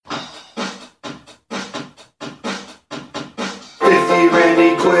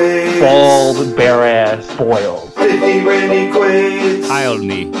Quaids. Bald, bare-ass, spoiled. 50 Randy Quaids. Heil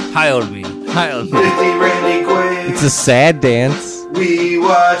me. 50 Randy Quaids. It's a sad dance. We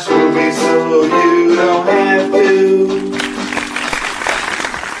watch movies so you don't have to.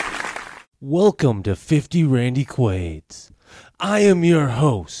 Welcome to 50 Randy Quaids. I am your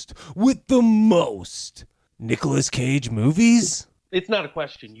host with the most Nicolas Cage movies. It's not a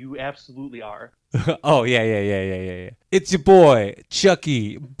question. You absolutely are. Oh, yeah. It's your boy,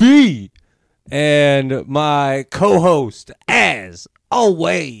 Tzhukie B. And my co-host, as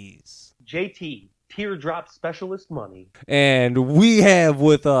always, JT, Teardrop Specialist Money. and we have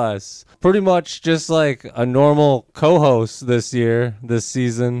with us pretty much just like a normal co-host this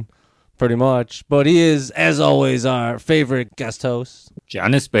season, pretty much. But he is, as always, our favorite guest host.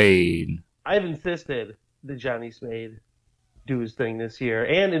 Johnny Spade. I've insisted that Johnny Spade do his thing this year,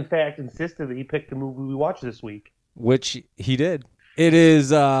 and in fact insisted that he picked the movie we watched this week. Which he did. It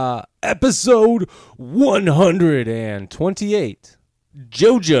is episode 128,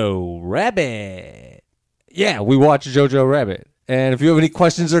 Jojo Rabbit. Yeah, we watched Jojo Rabbit. And if you have any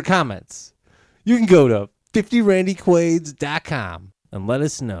questions or comments, you can go to 50randyquaids.com and let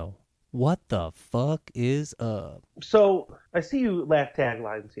us know. What the fuck is up? So, I see you laugh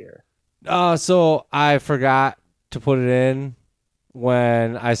taglines here. So I forgot to put it in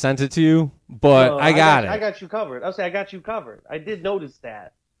when I sent it to you, but No, I got it. I got you covered. I'll say I got you covered. I did notice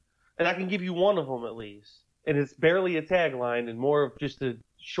that. And I can give you one of them at least. And it's barely a tagline and more of just a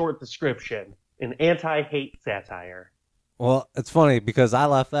short description. An anti-hate satire. Well, it's funny because I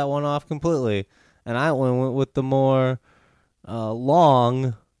left that one off completely, and I went with the more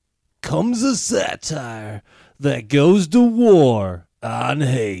long, comes a satire that goes to war on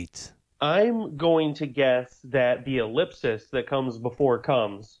hate. I'm going to guess that the ellipsis that comes before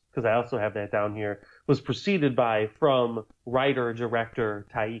comes, because I also have that down here, was preceded by from writer-director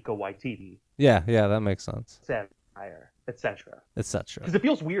Taika Waititi. Yeah, that makes sense. Satire, etc. Etc. Because it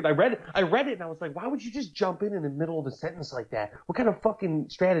feels weird. I read it and I was like, why would you just jump in the middle of a sentence like that? What kind of fucking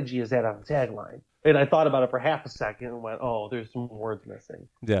strategy is that on a tagline? And I thought about it for half a second and went, oh, there's some words missing.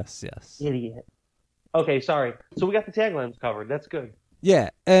 Yes. Idiot. Okay, sorry. So we got the taglines covered. That's good.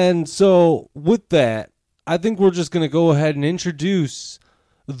 Yeah, and so with that, I think we're just going to go ahead and introduce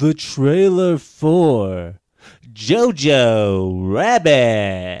the trailer for Jojo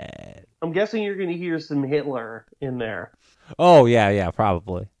Rabbit. I'm guessing you're going to hear some Hitler in there. Oh, yeah,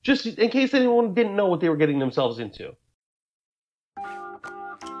 probably. Just in case anyone didn't know what they were getting themselves into.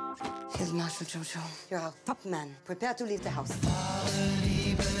 Here's Marshal Jojo. You're our top man. Prepare to leave the house.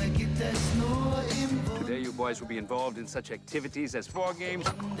 Today you boys will be involved in such activities as war games,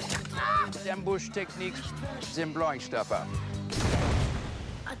 ambush techniques, and blowing stuff up.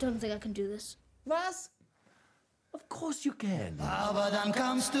 I don't think I can do this. Was? Of course you can. When I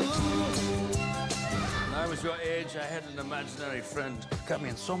was your age, I had an imaginary friend. Got me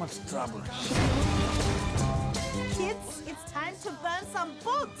in so much trouble. Kids, it's time to burn some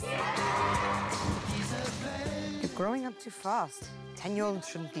books. You're growing up too fast. 10-year-olds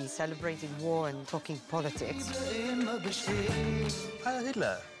shouldn't be celebrating war and talking politics. Heil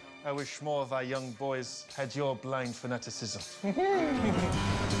Hitler. I wish more of our young boys had your blind fanaticism.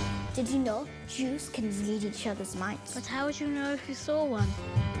 Did you know Jews can read each other's minds? But how would you know if you saw one?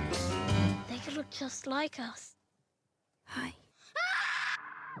 They could look just like us. Hi.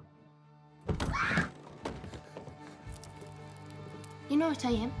 You know what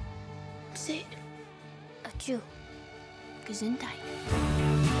I am? Say it. A Jew. Gesundheit.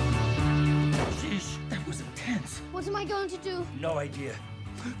 Sheesh, that was intense. What am I going to do? No idea.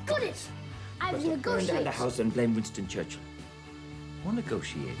 Got it! I will Burn negotiate. down the house and blame Winston Churchill. Or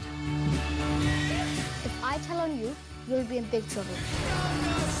negotiate. If I tell on you, you'll be in big trouble.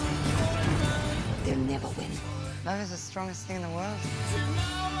 They'll never win. Love is the strongest thing in the world.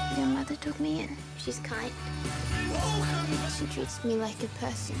 Your mother took me in. She's kind. She treats me like a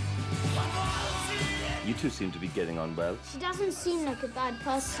person. You two seem to be getting on well. She doesn't seem like a bad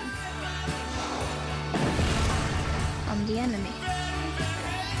person. I'm the enemy.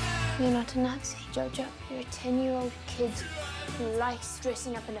 You're not a Nazi, Jojo. You're a 10-year-old kid who likes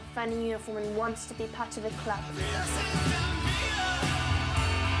dressing up in a funny uniform and wants to be part of a club.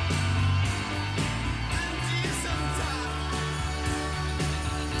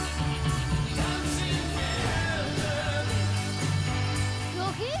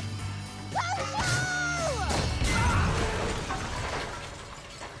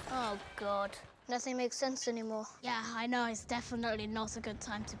 Oh, God. Nothing makes sense anymore. Yeah, I know. It's definitely not a good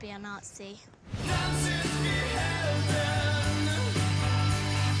time to be a Nazi.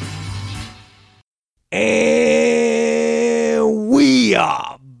 And we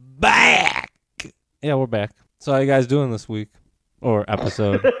are back. Yeah, we're back. So how you guys doing this week? Or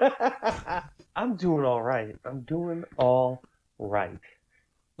episode? I'm doing all right. Well,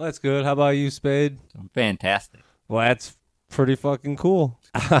 That's good. How about you, Spade? Fantastic. Well, that's pretty fucking cool.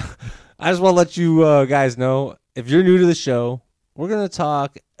 I just want to let you guys know, if you're new to the show, we're going to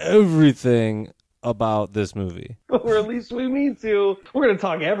talk everything about this movie. Or at least we mean to. We're going to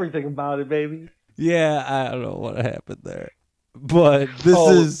talk everything about it, baby. Yeah, I don't know what happened there. But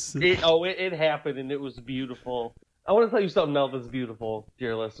this it happened and it was beautiful. I want to tell you something else that's beautiful,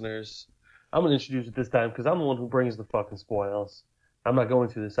 dear listeners. I'm going to introduce it this time because I'm the one who brings the fucking spoils. I'm not going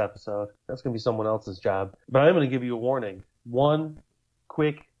through this episode. That's going to be someone else's job. But I'm going to give you a warning. One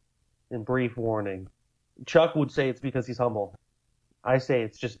quick and brief warning. Chuck would say it's because he's humble. I say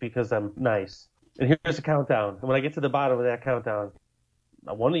it's just because I'm nice. And here's a countdown. And when I get to the bottom of that countdown,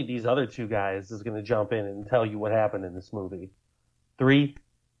 one of these other two guys is going to jump in and tell you what happened in this movie. 3,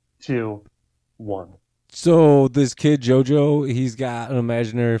 2, 1. So this kid, Jojo, he's got an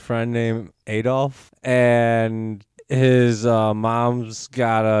imaginary friend named Adolf. And his mom's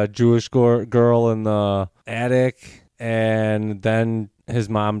got a Jewish girl in the attic. And then his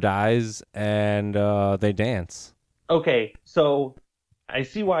mom dies and they dance. Okay, so I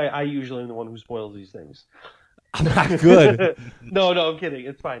see why I usually am the one who spoils these things. I'm not good. No, I'm kidding.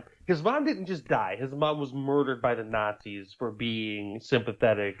 It's fine. His mom didn't just die. His mom was murdered by the Nazis for being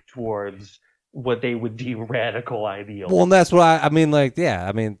sympathetic towards what they would deem radical ideals. Well, and that's what I mean, like, yeah.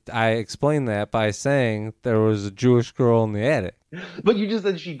 I mean, I explained that by saying there was a Jewish girl in the attic. But you just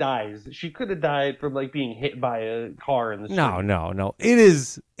said she dies. She could have died from, like, being hit by a car in the street. No. It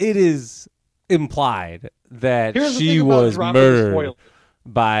is implied that Here's she was murdered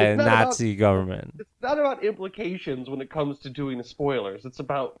by a Nazi Nazi government. It's not about implications when it comes to doing the spoilers. It's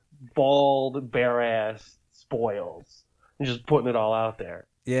about bald, bare-ass spoils. And just putting it all out there.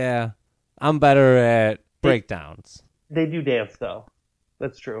 Yeah. I'm better at breakdowns. They do dance, though.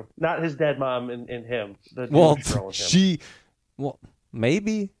 That's true. Not his dead mom and him. The Well, Jewish girl and him. Well,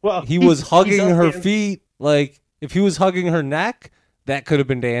 maybe. Well, he was hugging her dance. feet. Like, if he was hugging her neck, that could have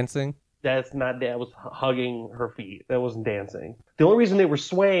been dancing. That was hugging her feet. That wasn't dancing. The only reason they were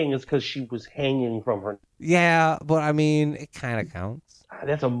swaying is because she was hanging from her. Yeah, but I mean, it kind of counts.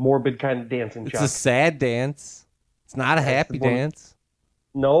 That's a morbid kind of dancing, It's Chuck. a sad dance. It's not a happy dance.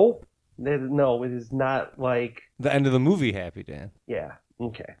 No, it is not like The end of the movie happy dance. Yeah.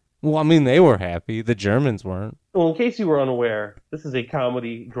 Okay. Well, I mean, they were happy. The Germans weren't. Well, in case you were unaware, this is a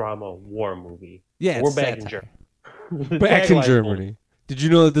comedy drama war movie. Yeah, we're it's back in satire. Germany. Back in Germany. Did you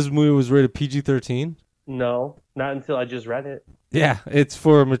know that this movie was rated PG-13? No, not until I just read it. Yeah, it's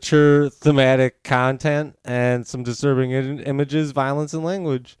for mature thematic content and some disturbing images, violence, and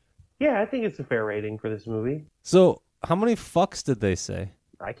language. Yeah, I think it's a fair rating for this movie. So, how many fucks did they say?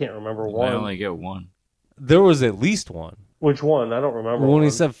 I can't remember one. I only get one. There was at least one. Which one? I don't remember. When one. he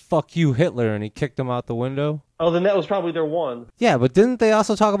said, fuck you, Hitler, and he kicked him out the window. Oh, then that was probably their one. Yeah, but didn't they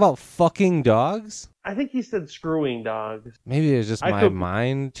also talk about fucking dogs? I think he said screwing dogs. Maybe it's just my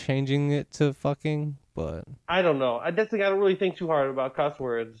mind changing it to fucking, but... I don't know. I don't really think too hard about cuss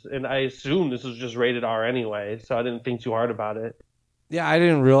words, and I assume this was just rated R anyway, so I didn't think too hard about it. Yeah, I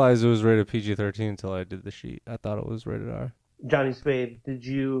didn't realize it was rated PG-13 until I did the sheet. I thought it was rated R. Johnny Spade, did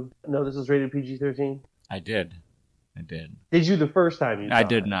you know this was rated PG-13? I did. Did you the first time you saw I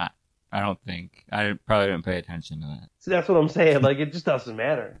did it? not. I don't think. I probably didn't pay attention to that. So that's what I'm saying. Like, it just doesn't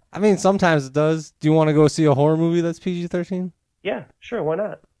matter. I mean, sometimes it does. Do you want to go see a horror movie that's PG-13? Yeah, sure. Why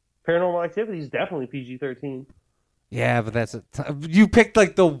not? Paranormal Activity is definitely PG-13. Yeah, but you picked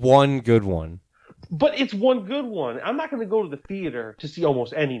like the one good one. But it's one good one. I'm not going to go to the theater to see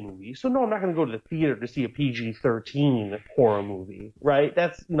almost any movie. So no, I'm not going to go to the theater to see a PG-13 horror movie, right?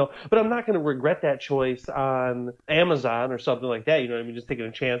 That's, but I'm not going to regret that choice on Amazon or something like that. You know what I mean? Just taking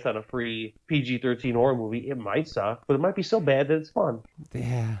a chance on a free PG-13 horror movie. It might suck, but it might be so bad that it's fun.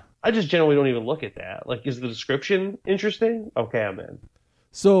 Yeah. I just generally don't even look at that. Like, is the description interesting? Okay, I'm in.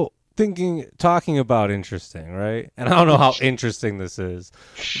 So, talking about interesting, right? And I don't know how interesting this is.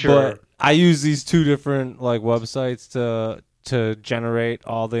 Sure. But I use these two different like websites to generate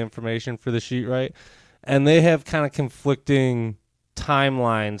all the information for the sheet, right? And they have kind of conflicting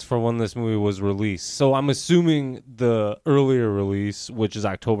timelines for when this movie was released. So I'm assuming the earlier release, which is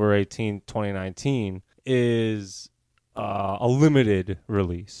October 18, 2019, is a limited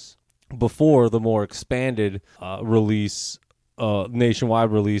release before the more expanded nationwide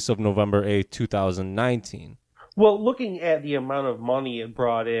release of November 8, 2019. Well, looking at the amount of money it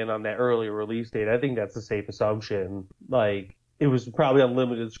brought in on that earlier release date, I think that's a safe assumption. Like, it was probably on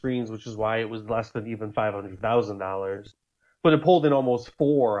limited screens, which is why it was less than even $500,000. But it pulled in almost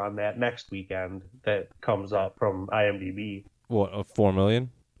 4 on that next weekend that comes up from IMDb. What, 4 million?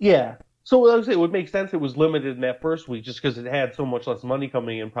 Yeah. So like I say, it would make sense it was limited in that first week just because it had so much less money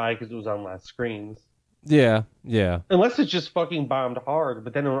coming in, probably because it was on less screens. Yeah, yeah. Unless it's just fucking bombed hard,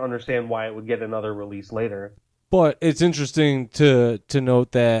 but then I don't understand why it would get another release later. But it's interesting to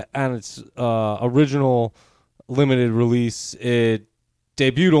note that on its original limited release, it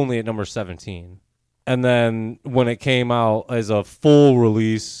debuted only at number 17. And then when it came out as a full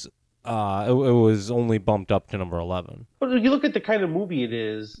release, it was only bumped up to number 11. But if you look at the kind of movie it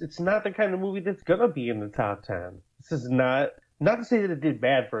is, it's not the kind of movie that's going to be in the top 10. This is not to say that it did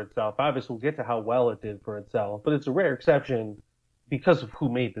bad for itself. Obviously, we'll get to how well it did for itself. But it's a rare exception because of who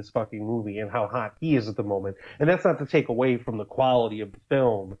made this fucking movie and how hot he is at the moment. And that's not to take away from the quality of the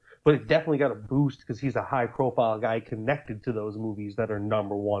film. But it definitely got a boost because he's a high-profile guy connected to those movies that are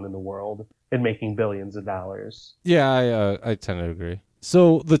number one in the world and making billions of dollars. Yeah, I tend to agree.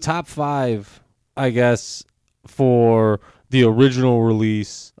 So the top 5, I guess, for the original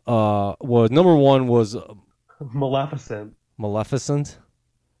release was number 1 was Maleficent,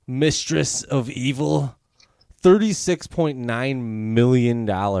 Mistress of Evil, $36.9 million.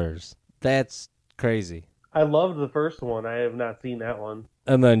 That's crazy. I loved the first one. I have not seen that one.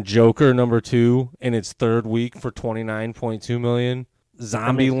 And then Joker, number 2, in its third week for $29.2 million.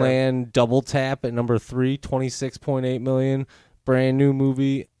 Zombieland Double Tap at number 3, $26.8 million. Brand new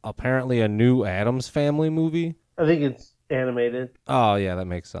movie. Apparently a new Addams Family movie. I think it's animated. Oh, yeah, that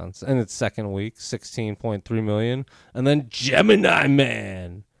makes sense. And its second week, $16.3 million. And then Gemini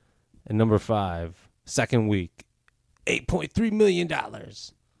Man at number 5, second week, $8.3 million.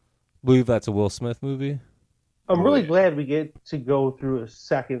 Believe that's a Will Smith movie. I'm really glad we get to go through a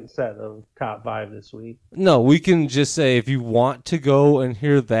second set of top 5 this week. No, we can just say if you want to go and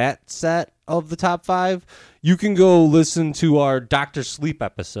hear that set of the top 5, you can go listen to our Dr. Sleep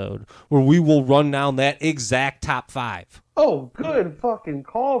episode where we will run down that exact top 5. Oh, good fucking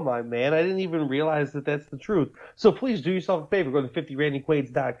call, my man. I didn't even realize that that's the truth. So please do yourself a favor. Go to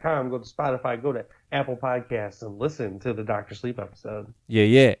 50randyquaids.com, go to Spotify, go to Apple Podcasts, and listen to the Dr. Sleep episode.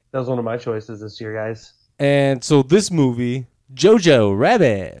 Yeah. That was one of my choices this year, guys. And so this movie, Jojo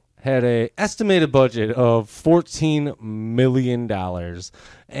Rabbit, had an estimated budget of $14 million,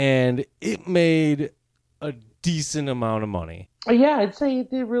 and it made a decent amount of money. Yeah, I'd say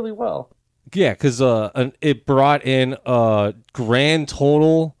it did really well. Yeah, because it brought in a grand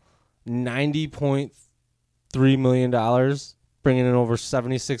total $90.3 million, bringing in over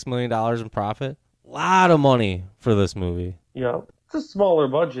 $76 million in profit. A lot of money for this movie. Yeah, it's a smaller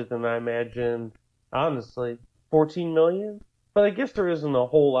budget than I imagined. Honestly, 14 million? But I guess there isn't a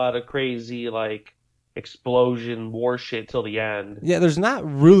whole lot of crazy, like, explosion war shit till the end. Yeah, there's not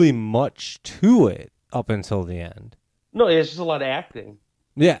really much to it up until the end. No, it's just a lot of acting.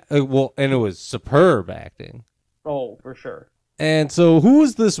 Yeah, well, and it was superb acting. Oh, for sure. And so who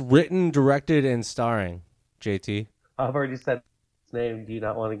was this written, directed, and starring, JT? I've already said his name. Do you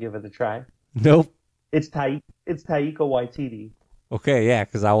not want to give it a try? Nope. It's Taika Waititi. Okay, yeah,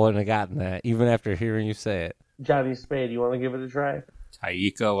 because I wouldn't have gotten that, even after hearing you say it. Johnny Spade, you want to give it a try?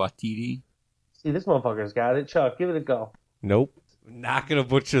 Taika Waititi. See, this motherfucker's got it. Chuck, give it a go. Nope. Not going to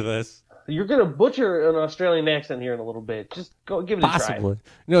butcher this. You're going to butcher an Australian accent here in a little bit. Just go give it a try. Possibly.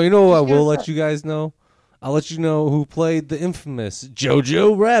 No, you know what I will let you guys know? I'll let you know who played the infamous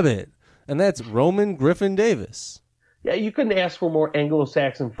Jojo Rabbit, and that's Roman Griffin Davis. Yeah, you couldn't ask for a more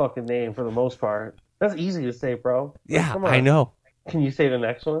Anglo-Saxon fucking name for the most part. That's easy to say, bro. Yeah, I know. Can you say the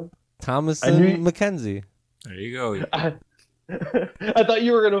next one? Thomason Mackenzie. There you go. I thought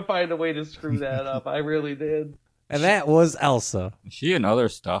you were going to find a way to screw that up. I really did. And that was Elsa. Is she in other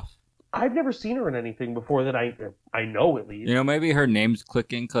stuff? I've never seen her in anything before that I know, at least. You know, maybe her name's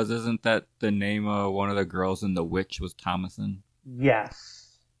clicking because isn't that the name of one of the girls in The Witch was Thomason?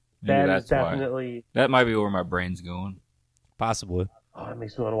 Yes. Maybe that is definitely... That might be where my brain's going. Possibly. Oh, it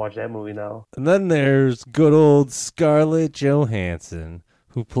makes me want to watch that movie now. And then there's good old Scarlett Johansson,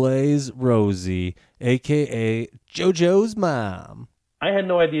 who plays Rosie, a.k.a. Jojo's mom. I had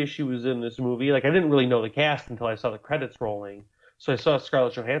no idea she was in this movie. Like, I didn't really know the cast until I saw the credits rolling. So I saw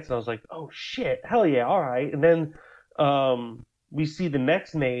Scarlett Johansson. I was like, oh, shit. Hell yeah. All right. And then we see the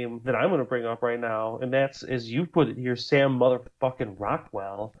next name that I'm going to bring up right now. And that's, as you put it here, Sam motherfucking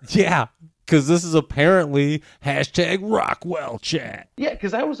Rockwell. Yeah. Because this is apparently #Rockwell chat. Yeah,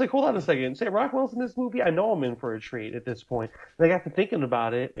 because I was like, hold on a second. Sam Rockwell's in this movie? I know I'm in for a treat at this point. And I got to thinking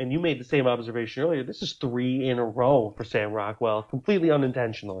about it, and you made the same observation earlier. This is 3 in a row for Sam Rockwell, completely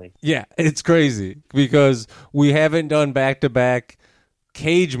unintentionally. Yeah, it's crazy because we haven't done back-to-back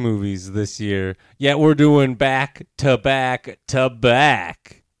Cage movies this year, yet we're doing back to back to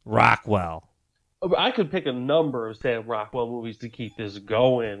back Rockwell. I could pick a number of Sam Rockwell movies to keep this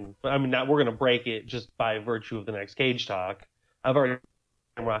going. But I mean, we're going to break it just by virtue of the next Cage talk. I've already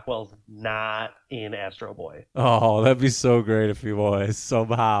Sam Rockwell's not in Astro Boy. Oh, that'd be so great if he was.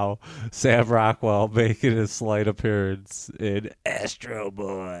 Somehow, Sam Rockwell making a slight appearance in Astro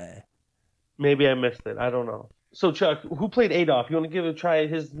Boy. Maybe I missed it. I don't know. So, Chuck, who played Adolf? You want to give it a try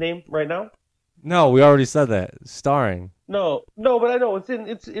his name right now? No, we already said that. Starring. No, but I know it's in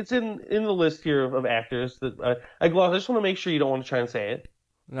the list here of actors that I glossed. I just want to make sure you don't want to try and say it.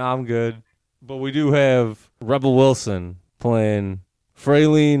 No, I'm good. But we do have Rebel Wilson playing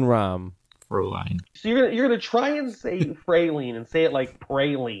Frayleen Rom. Fräulein. So you're gonna try and say Frayleen and say it like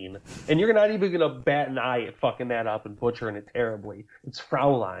Praline, and you're not even gonna bat an eye at fucking that up and butchering it terribly. It's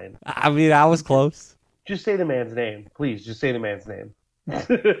Fraulein. I mean, I was close. Just say the man's name, please. Just say the man's name.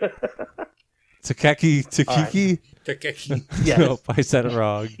 Takeki. Right. Takeki. Yes. Nope, I said it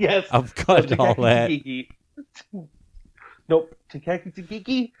wrong. Yes. I'm cutting all that. Nope.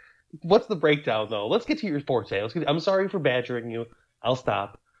 Takeki. What's the breakdown though? Let's get to your forte. I'm sorry for badgering you. I'll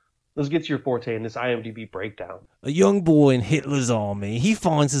stop. Let's get to your forte in this IMDb breakdown. A young boy in Hitler's army. He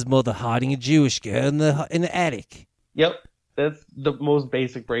finds his mother hiding a Jewish girl in the attic. Yep. That's the most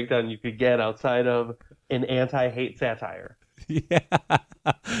basic breakdown you could get outside of an anti-hate satire. Yeah.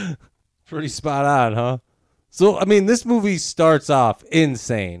 Pretty spot on, huh? So, I mean, this movie starts off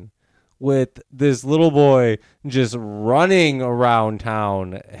insane with this little boy just running around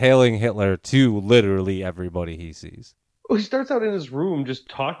town, hailing Hitler to literally everybody he sees. Well, he starts out in his room just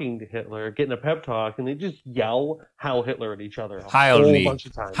talking to Hitler, getting a pep talk, and they just yell Heil Hitler at each other a whole bunch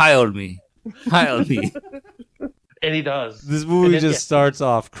of times. Heil me. Heil me. And he does. This movie just starts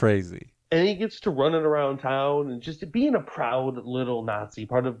off crazy. And he gets to running around town and just being a proud little Nazi,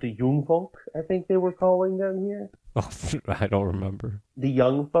 part of the Young Folk, I think they were calling them here. Oh, I don't remember. The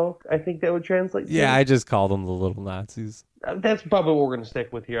Young Folk, I think that would translate to. Yeah, I just call them the little Nazis. That's probably what we're going to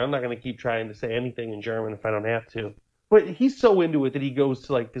stick with here. I'm not going to keep trying to say anything in German if I don't have to. But he's so into it that he goes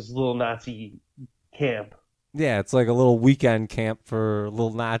to like this little Nazi camp. Yeah, it's like a little weekend camp for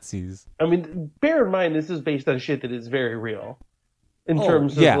little Nazis. I mean, bear in mind, this is based on shit that is very real. In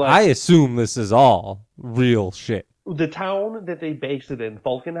terms of, yeah, like, I assume this is all real shit. The town that they based it in,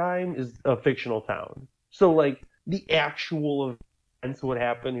 Falkenheim, is a fictional town. So, like, the actual events, what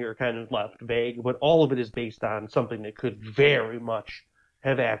happened here, are kind of left vague, but all of it is based on something that could very much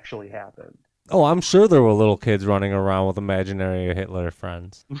have actually happened. Oh, I'm sure there were little kids running around with imaginary Hitler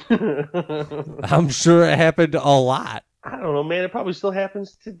friends. I'm sure it happened a lot. I don't know, man. It probably still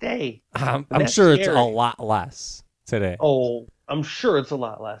happens today. I'm sure it's a lot less today. Oh, I'm sure it's a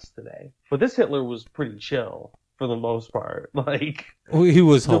lot less today. But this Hitler was pretty chill for the most part. Like, he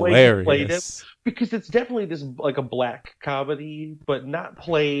was hilarious. He played it, because it's definitely this like a black comedy, but not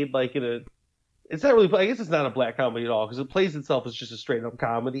played like in a. It's not really. I guess it's not a black comedy at all, because it plays itself as just a straight up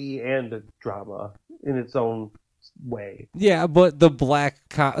comedy and a drama in its own way. Yeah, but the black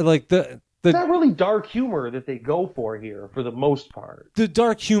the it's not really dark humor that they go for here for the most part. The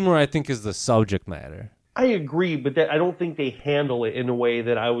dark humor, I think, is the subject matter. I agree, but I don't think they handle it in a way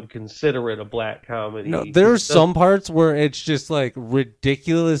that I would consider it a black comedy. No, there are some parts where it's just like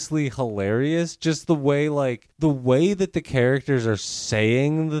ridiculously hilarious. Just the way that the characters are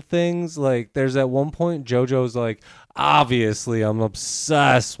saying the things. Like, there's at one point Jojo's like, obviously I'm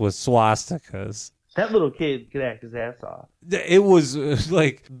obsessed with swastikas. That little kid could act his ass off. It was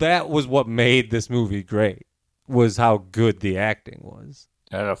like, that was what made this movie great, was how good the acting was.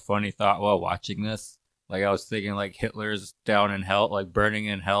 I had a funny thought while watching this. Like, I was thinking, like, Hitler's down in hell, like, burning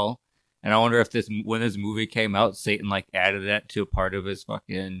in hell. And I wonder if when this movie came out, Satan, like, added that to a part of his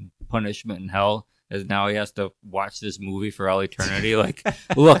fucking punishment in hell. As now he has to watch this movie for all eternity. Like,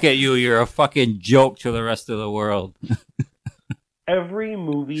 look at you, you're a fucking joke to the rest of the world. Every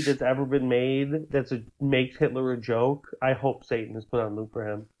movie that's ever been made makes Hitler a joke, I hope Satan is put on loop for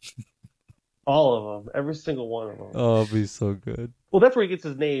him. All of them. Every single one of them. Oh, it'd be so good. Well, that's where he gets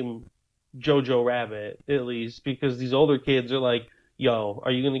his name, Jojo Rabbit, at least, because these older kids are like, yo,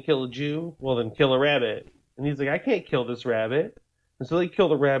 are you going to kill a Jew? Well, then kill a rabbit. And he's like, I can't kill this rabbit. And so they kill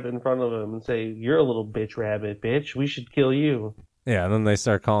the rabbit in front of him and say, you're a little bitch rabbit, bitch. We should kill you. Yeah, and then they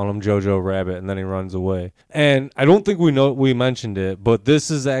start calling him Jojo Rabbit, and then he runs away. And I don't think we mentioned it, but this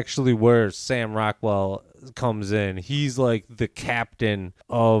is actually where Sam Rockwell comes in. He's like the captain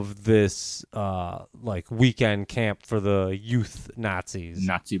of this like weekend camp for the youth Nazis.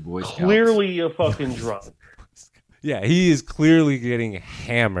 Nazi Boy Scouts. Clearly a fucking drunk. Yeah, he is clearly getting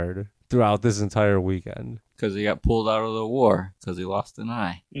hammered throughout this entire weekend. because he got pulled out of the war because he lost an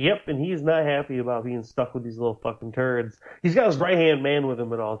eye. Yep, and he's not happy about being stuck with these little fucking turds. He's got his right-hand man with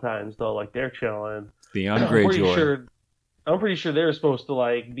him at all times, though. Like, they're chilling. Theon Greyjoy. I'm pretty sure they're supposed to,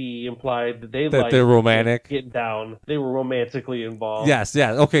 like, be implied that they're romantic. Getting down. They were romantically involved. Yes,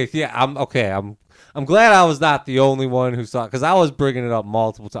 yeah. Okay, yeah. I'm glad I was not the only one who saw it, because I was bringing it up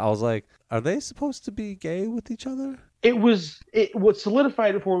multiple times. I was like, are they supposed to be gay with each other? What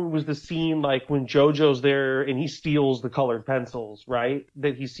solidified it for me was the scene, like, when Jojo's there and he steals the colored pencils, right,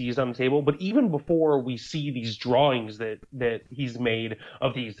 that he sees on the table. But even before we see these drawings that he's made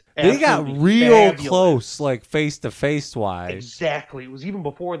of these, they got real fabulous, close, like face to face wise. Exactly. It was even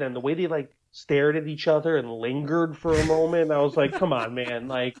before then. The way they like stared at each other and lingered for a moment. I was like, come on, man,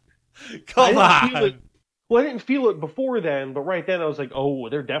 like, come on. Well, I didn't feel it before then, but right then I was like, oh,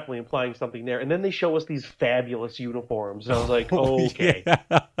 they're definitely implying something there. And then they show us these fabulous uniforms. And I was like, okay.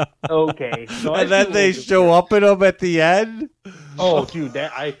 Yeah. Okay. So and then they show up in them at the end? Oh, dude,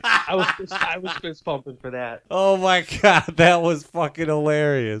 that I was fist pumping for that. Oh, my God. That was fucking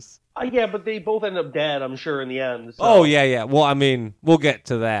hilarious. Yeah, but they both end up dead, I'm sure, in the end. So. Oh, yeah. Well, I mean, we'll get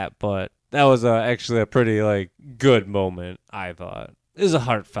to that, but that was actually a pretty, like, good moment, I thought. It was a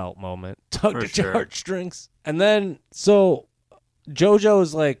heartfelt moment. Tugged at your heartstrings. And then, so,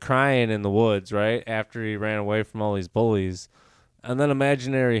 Jojo's, like, crying in the woods, right? After he ran away from all these bullies. And then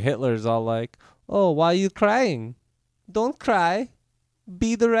imaginary Hitler's all like, oh, why are you crying? Don't cry.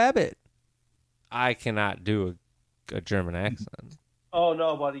 Be the rabbit. I cannot do a German accent. Oh,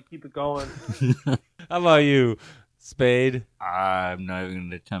 no, buddy. Keep it going. How about you, Spade? I'm not even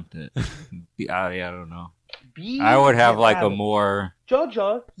going to attempt it. I don't know. I would have like rabbit. A more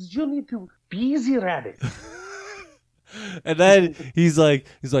Jojo, you need to be the rabbit. And then he's like,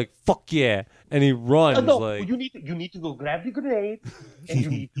 fuck yeah, and he runs. No, like you need to go grab the grenade and you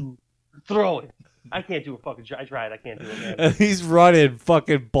need to throw it. I can't do a fucking. I tried. I can't do it, man. And he's running,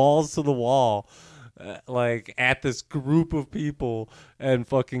 fucking balls to the wall, like at this group of people, and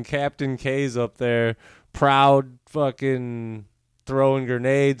fucking Captain K's up there, proud, fucking. Throwing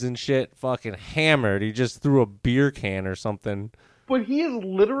grenades and shit, fucking hammered. He just threw a beer can or something. But he is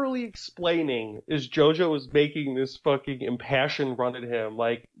literally explaining, as Jojo is making this fucking impassioned run at him,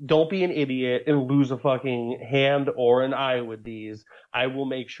 like, don't be an idiot and lose a fucking hand or an eye with these. I will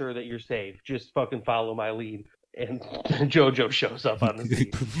make sure that you're safe. Just fucking follow my lead. And Jojo shows up on the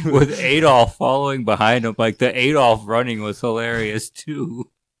scene. With Adolf following behind him. Like, the Adolf running was hilarious, too.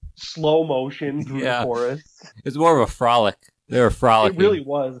 Slow motion through the forest. It's more of a frolic. They were frolicking. It really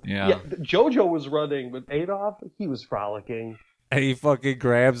was. Yeah. Jojo was running, but Adolf, he was frolicking. And he fucking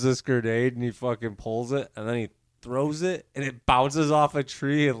grabs this grenade and he fucking pulls it and then he throws it and it bounces off a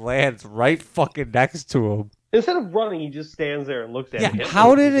tree and lands right fucking next to him. Instead of running, he just stands there and looks at him.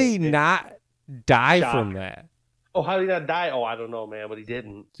 How did he not die from that? Oh, how did he not die? Oh, I don't know, man, but he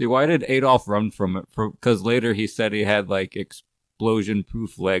didn't. See, why did Adolf run from it? Because later he said he had, like,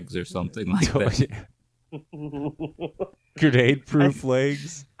 explosion-proof legs or something like that. Grenade-proof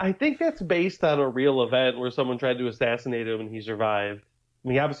legs. I think that's based on a real event where someone tried to assassinate him and he survived. I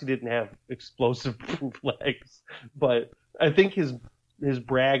mean, he obviously didn't have explosive-proof legs, but I think his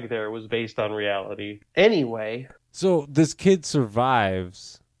brag there was based on reality. Anyway. So this kid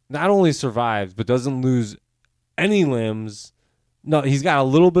survives. Not only survives, but doesn't lose any limbs. No, he's got a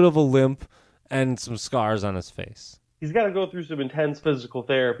little bit of a limp and some scars on his face. He's got to go through some intense physical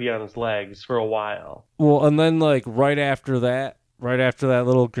therapy on his legs for a while. Well, and then, like, right after that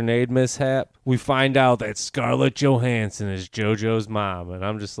little grenade mishap, we find out that Scarlett Johansson is Jojo's mom. And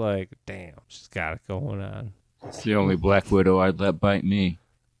I'm just like, damn, she's got it going on. It's the only Black Widow I'd let bite me.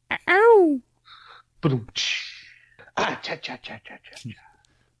 Ow!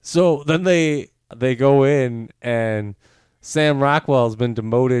 So then they go in, and Sam Rockwell's been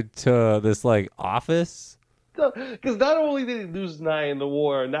demoted to this, like, office. Because not only did he lose an eye in the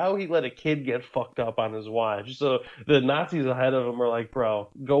war, now he let a kid get fucked up on his watch. So the Nazis ahead of him are like, bro,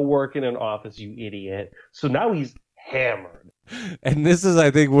 go work in an office, you idiot. So now he's hammered. And this is,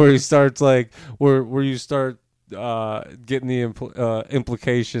 I think, where he starts, like, where you start getting the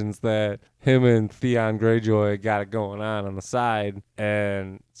implications that him and Theon Greyjoy got it going on the side.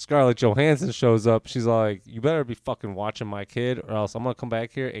 And Scarlett Johansson shows up. She's like, you better be fucking watching my kid or else I'm going to come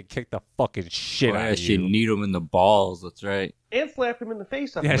back here and kick the fucking shit out of you. She kneed him in the balls. That's right. And slapped him in the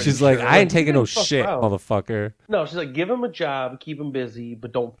face. Yeah, she's like, I ain't taking no shit, motherfucker. No, she's like, give him a job, keep him busy,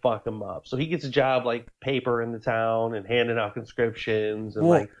 but don't fuck him up. So he gets a job like paper in the town and handing out conscriptions and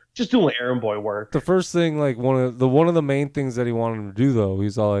like just doing errand boy work. The first thing, like one of the main things that he wanted him to do, though,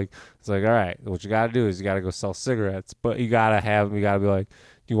 he's like, all right, what you got to do is you got to go sell cigarettes, but you got to be like,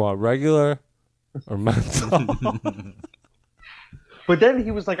 do you want regular or menthol. But then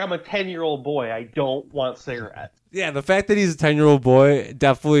he was like, I'm a 10-year-old boy. I don't want cigarettes. Yeah, the fact that he's a 10-year-old boy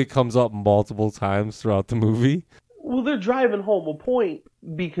definitely comes up multiple times throughout the movie. Well, they're driving home a point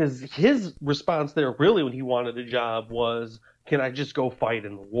because his response there really when he wanted a job was, can I just go fight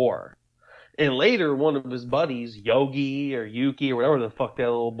in the war? And later, one of his buddies, Yogi or Yuki or whatever the fuck that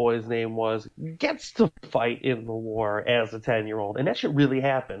little boy's name was, gets to fight in the war as a 10-year-old. And that shit really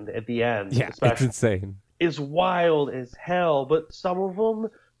happened at the end. Yeah, it's insane. It's wild as hell. But some of them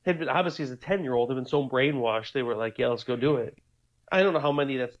had been, obviously as a 10-year-old, had been so brainwashed, they were like, yeah, let's go do it. I don't know how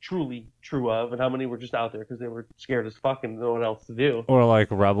many that's truly true of and how many were just out there because they were scared as fuck and didn't know what else to do. Or like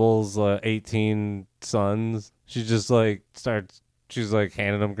Rebels, 18 Sons. She just like starts... She's like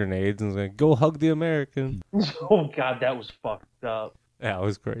handing him grenades and like, go hug the American. Oh, God, that was fucked up. Yeah, it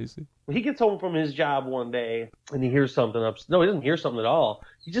was crazy. He gets home from his job one day and he hears something up. No, he doesn't hear something at all.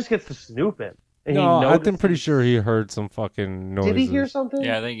 He just gets to snooping. And no, I'm pretty sure he heard some fucking noises. Did he hear something?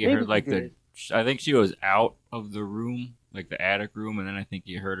 Yeah, I think he heard like I think she was out of the room, like the attic room, and then I think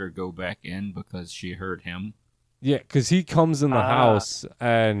he heard her go back in because she heard him. Yeah, because he comes in the house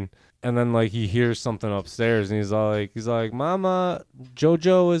and then like he hears something upstairs and he's like, Mama,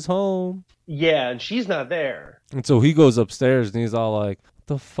 Jojo is home. Yeah, and she's not there. And so he goes upstairs and he's all like, what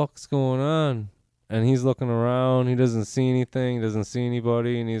the fuck's going on? And he's looking around. He doesn't see anything. He doesn't see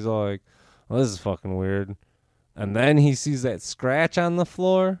anybody. And he's all like, well, this is fucking weird. And then he sees that scratch on the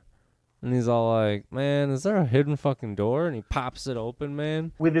floor. And he's all like, man, is there a hidden fucking door? And he pops it open,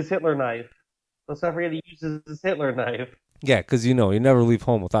 man. With his Hitler knife. Let's not forget he uses his Hitler knife. Yeah, because you never leave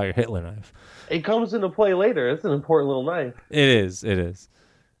home without your Hitler knife. It comes into play later. It's an important little knife. It is.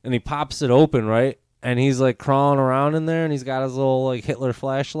 And he pops it open, right? And he's like crawling around in there and he's got his little like Hitler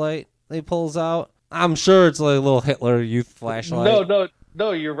flashlight that he pulls out. I'm sure it's like a little Hitler youth flashlight.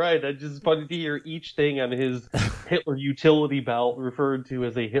 No, you're right. It's just funny to hear each thing on his Hitler utility belt referred to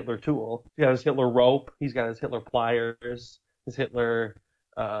as a Hitler tool. He's got his Hitler rope. He's got his Hitler pliers. His Hitler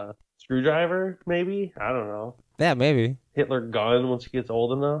screwdriver, maybe? I don't know. Yeah, maybe. Hitler gun once he gets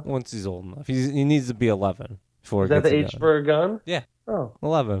old enough? Once he's old enough. He needs to be 11 before Is that the age for a gun? Yeah. Oh.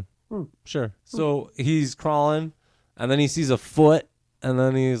 11. Sure. So he's crawling, and then he sees a foot, and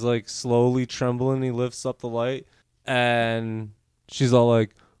then he's like slowly trembling. He lifts up the light, and she's all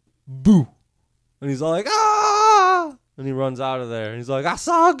like, boo. And he's all like, ah! And he runs out of there, and he's like, I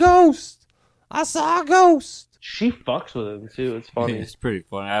saw a ghost. I saw a ghost. She fucks with him, too. It's funny. It's pretty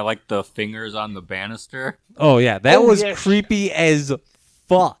funny. I like the fingers on the banister. Oh, yeah. That was creepy as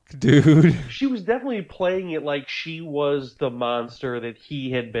fuck, dude. She was definitely playing it like she was the monster that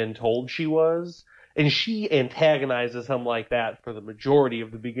he had been told she was. And she antagonizes him like that for the majority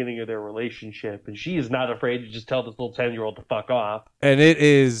of the beginning of their relationship. And she is not afraid to just tell this little 10-year-old to fuck off. And it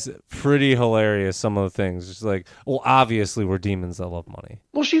is pretty hilarious, some of the things. Just like, well, obviously we're demons that love money.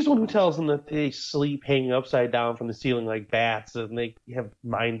 Well, she's the one who tells them that they sleep hanging upside down from the ceiling like bats. And they have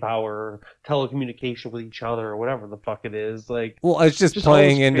mind power or telecommunication with each other or whatever the fuck it is. Like, well, it's just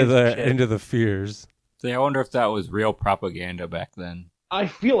playing into the fears. So I wonder if that was real propaganda back then. I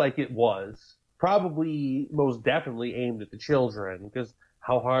feel like it was. Probably most definitely aimed at the children, because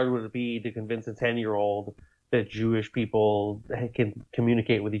how hard would it be to convince a 10-year-old that Jewish people can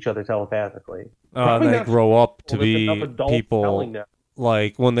communicate with each other telepathically? And they grow up to be people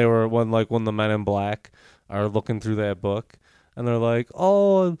like when the Men in Black are looking through that book and they're like,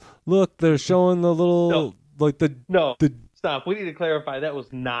 oh, look, they're showing the little Stop. We need to clarify that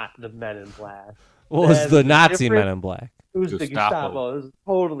was not the Men in Black. Well, it was the Nazi Men in Black. It was the Gestapo. It was a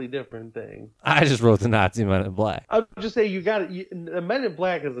totally different thing. I just wrote the Nazi Men in Black. I would just say the Men in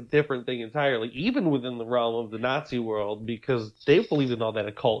Black is a different thing entirely, even within the realm of the Nazi world, because they believed in all that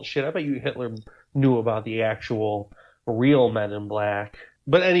occult shit. I bet you Hitler knew about the actual real Men in Black.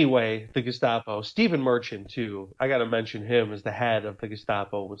 But anyway, the Gestapo. Stephen Merchant, too. I got to mention him as the head of the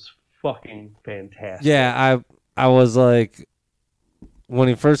Gestapo was fucking fantastic. Yeah, I was like... When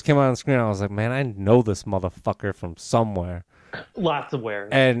he first came on screen, I was like, man, I know this motherfucker from somewhere. Lots of where.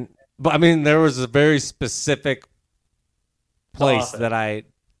 But I mean, there was a very specific place that I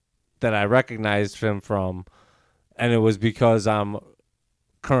recognized him from, and it was because I'm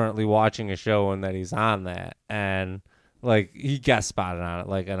currently watching a show and that he's on that. And like he guest spotted on it,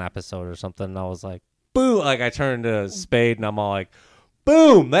 like an episode or something, and I was like, boom! Like I turned to Spade and I'm all like,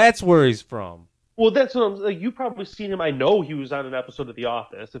 boom, that's where he's from. Well, that's what I'm like. You probably seen him. I know he was on an episode of The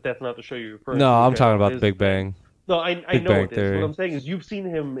Office. If that's not the show you're referring to. No, I'm talking about The Big Bang. No, I know it is. What I'm saying is you've seen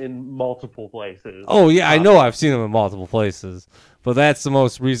him in multiple places. Oh yeah, I know I've seen him in multiple places, but that's the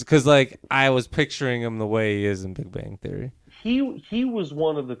most recent because like I was picturing him the way he is in Big Bang Theory. He was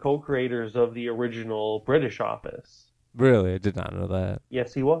one of the co-creators of the original British Office. Really? I did not know that.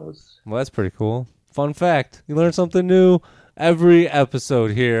 Yes, he was. Well, that's pretty cool. Fun fact. You learn something new every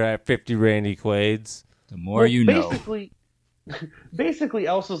episode here at 50 Randy Quaids. The more you know. Basically,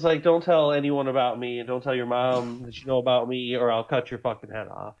 Elsa's like, don't tell anyone about me, and don't tell your mom that you know about me, or I'll cut your fucking head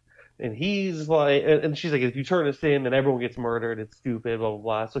off. And he's like, and she's like, if you turn us in, then everyone gets murdered. It's stupid, blah, blah,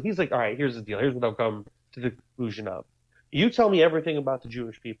 blah. So he's like, all right, here's the deal. Here's what I've come to the conclusion of. You tell me everything about the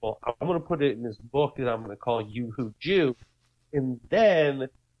Jewish people. I'm going to put it in this book that I'm going to call You Who Jew. And then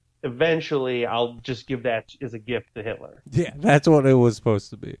eventually I'll just give that as a gift to Hitler. Yeah, that's what it was supposed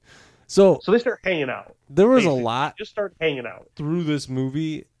to be. So they start hanging out. There was a lot just start hanging out through this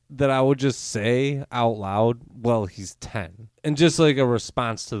movie that I would just say out loud, well, he's 10. And just like a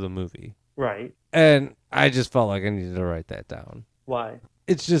response to the movie. Right. And I just felt like I needed to write that down. Why?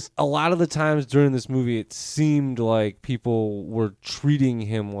 It's just a lot of the times during this movie, it seemed like people were treating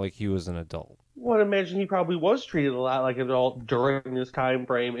him like he was an adult. Well, I imagine he probably was treated a lot like an adult during this time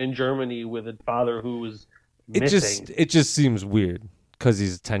frame in Germany with a father who was missing. It just seems weird because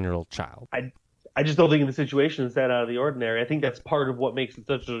he's a 10-year-old child. I just don't think the situation is that out of the ordinary. I think that's part of what makes it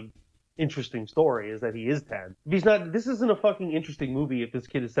such an interesting story is that he is 10. If he's not, this isn't a fucking interesting movie if this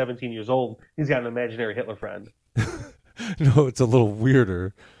kid is 17 years old. He's got an imaginary Hitler friend. No, it's a little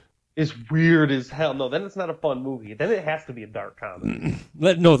weirder. It's weird as hell. No, then it's not a fun movie. Then it has to be a dark comedy.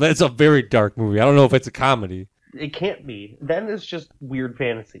 No, that's a very dark movie. I don't know if it's a comedy. It can't be. Then it's just weird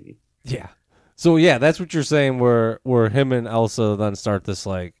fantasy. Yeah. So yeah, that's what you're saying where him and Elsa then start this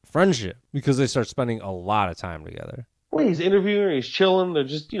like friendship because they start spending a lot of time together. Well, he's interviewing her, he's chilling, they're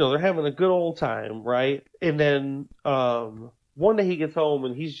just, they're having a good old time, right? And then one day he gets home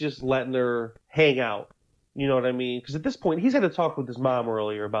and he's just letting her hang out. You know what I mean? Because at this point, he's had to talk with his mom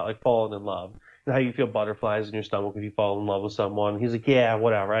earlier about like falling in love and how you feel butterflies in your stomach if you fall in love with someone. He's like, yeah,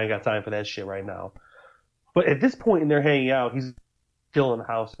 whatever, I ain't got time for that shit right now. But at this point, and they're hanging out, he's still in the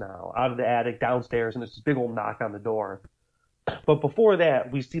house now, out of the attic, downstairs, and there's this big old knock on the door. But before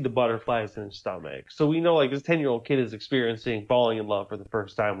that, we see the butterflies in his stomach. So we know like this 10-year-old kid is experiencing falling in love for the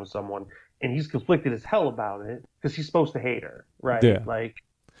first time with someone, and he's conflicted as hell about it because he's supposed to hate her, right? Yeah. Like,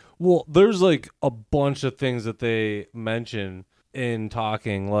 well, there's like a bunch of things that they mention in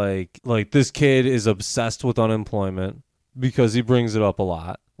talking, like this kid is obsessed with unemployment because he brings it up a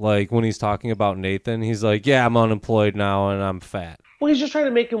lot. Like when he's talking about Nathan, he's like, yeah, I'm unemployed now and I'm fat. Well, he's just trying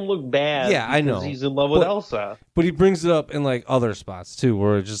to make him look bad. Yeah, I know. He's in love with Elsa. But he brings it up in like other spots too,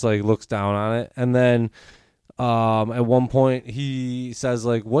 where it just like looks down on it. And then at one point he says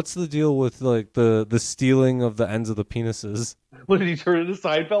like, what's the deal with like the stealing of the ends of the penises? What, did he turn into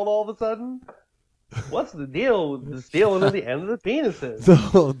Seinfeld all of a sudden? What's the deal with the stealing of the end of the penises?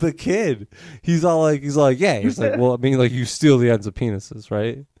 So the kid, he's like, yeah. He's like, well, I mean, like you steal the ends of penises,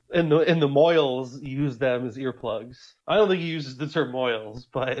 right? And the Moyles use them as earplugs. I don't think he uses the term Moyles,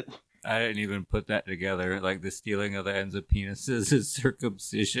 but I didn't even put that together. Like the stealing of the ends of penises is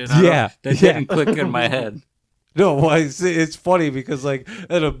circumcision. That didn't click in my head. No, well, it's funny because like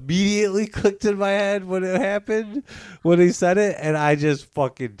it immediately clicked in my head when it happened, when he said it, and I just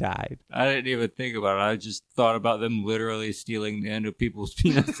fucking died. I didn't even think about it. I just thought about them literally stealing the end of people's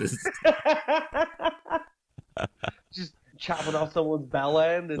penises. Just chopping off someone's bell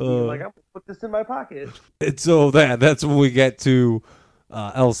end and being like, I'm going to put this in my pocket. And so that's when we get to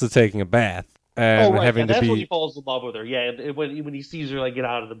Elsa taking a bath. And having to that's be... when he falls in love with her. Yeah, and when he sees her like get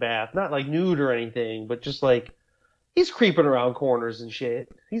out of the bath, not like nude or anything, but just like he's creeping around corners and shit.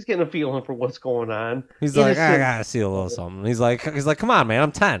 He's getting a feeling for what's going on. He's like, I gotta see a little something. He's like, come on, man,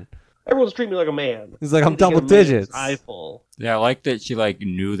 I'm 10. Everyone's treating me like a man. He's like, I'm double digits. Eyeful. Yeah, I like that she like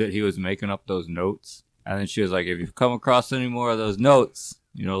knew that he was making up those notes, and then she was like, if you come across any more of those notes,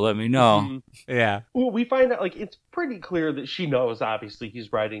 let me know. Mm-hmm. Yeah. Well, we find out, like, it's pretty clear that she knows, obviously,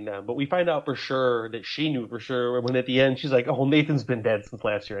 he's writing them. But we find out for sure that she knew for sure when at the end she's like, oh, Nathan's been dead since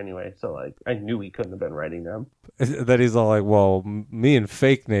last year anyway. So, like, I knew he couldn't have been writing them. Then he's all like, well, me and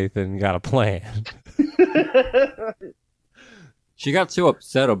fake Nathan got a plan. She got so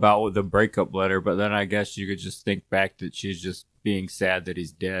upset about the breakup letter, but then I guess you could just think back that she's just being sad that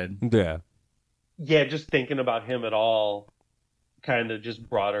he's dead. Yeah. Yeah, just thinking about him at all kind of just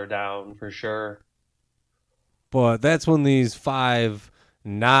brought her down for sure. But that's when these 5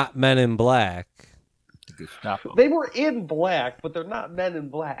 not men in black. They were in black, but they're not men in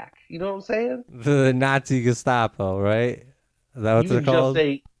black. You know what I'm saying? The Nazi Gestapo, right? Is that what they're called?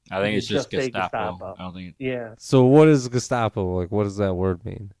 I think it's just Gestapo. I don't think. Yeah. So what is Gestapo? Like, what does that word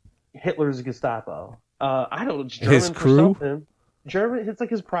mean? Hitler's Gestapo. I don't know. It's German his crew? for something. German. It's like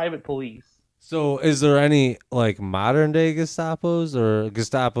his private police. So is there any like modern day Gestapos or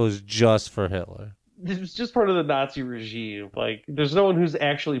Gestapos just for Hitler? It's just part of the Nazi regime. Like, there's no one who's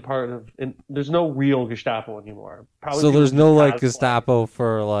actually part of, and there's no real Gestapo anymore. Probably So there's no like cosplay. Gestapo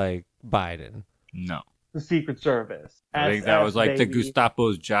for like Biden. No. The Secret Service. I think that was like the baby.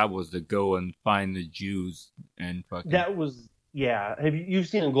 Gestapo's job was to go and find the Jews and fucking. That was, yeah. Have you've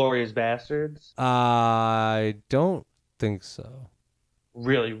seen Inglourious Bastards? I don't think so.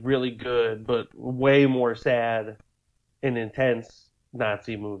 Really, really good, but way more sad and intense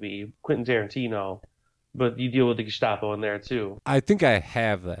Nazi movie. Quentin Tarantino. But you deal with the Gestapo in there too. I think I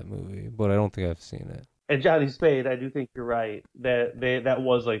have that movie, but I don't think I've seen it. And Johnny Spade, I do think you're right. That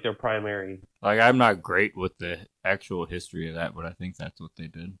was like their primary. Like, I'm not great with the actual history of that, but I think that's what they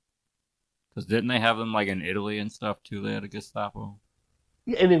did. Because didn't they have them like in Italy and stuff too? They had a Gestapo.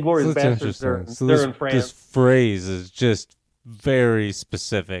 Yeah, and Inglourious Bastards, they're in France. This phrase is just very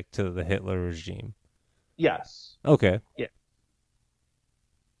specific to the Hitler regime. Yes. Okay. Yeah.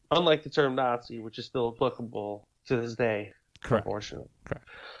 Unlike the term Nazi, which is still applicable to this day. Correct. Unfortunately. Correct.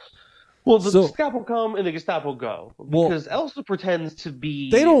 Well, the Gestapo come and the Gestapo go. Because Elsa pretends to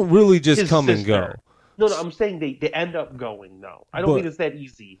be. They don't really just come sister. and go. No, I'm saying they end up going, though. I don't think it's that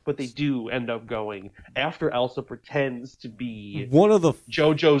easy, but they do end up going after Elsa pretends to be one of the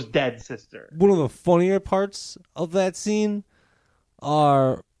Jojo's dead sister. One of the funnier parts of that scene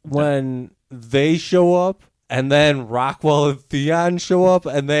are when they show up and then Rockwell and Theon show up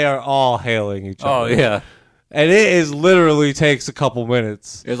and they are all hailing each other. Oh, yeah. And it is literally takes a couple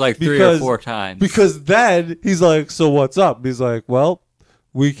minutes. It's like 3 or 4 times. Because then he's like, so what's up? And he's like, well,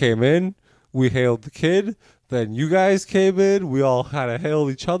 we came in, we hailed the kid, then you guys came in, we all kind of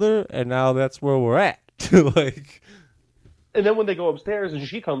hailed each other, and now that's where we're at. Like, and then when they go upstairs and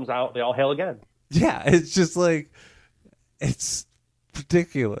she comes out, they all hail again. Yeah, it's just like, it's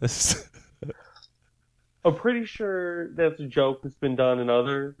ridiculous. I'm pretty sure that's a joke that's been done in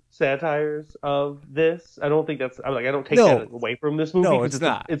other satires of this. I don't think that's. I don't take that away from this movie. No, it's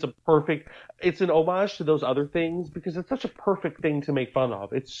not. It's an homage to those other things because it's such a perfect thing to make fun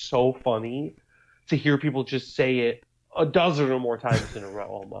of. It's so funny to hear people just say it a dozen or more times in a row,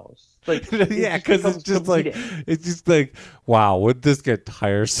 almost. Like, yeah, because it's just like, wow, would this get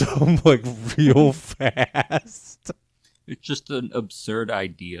tiresome like real fast? It's just an absurd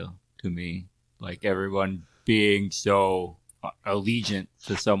idea to me. Like everyone being so allegiant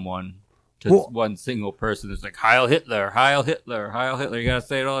to someone, to one single person. It's like, Heil Hitler, Heil Hitler, Heil Hitler. You gotta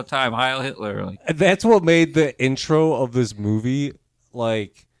say it all the time, Heil Hitler. Like, that's what made the intro of this movie,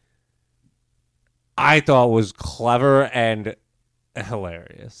 like, I thought was clever and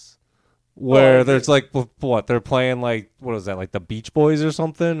hilarious. Where there's like, what, they're playing like, what is that, like the Beach Boys or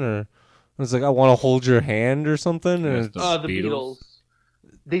something? Or it's like, I want to hold your hand or something? And the Beatles.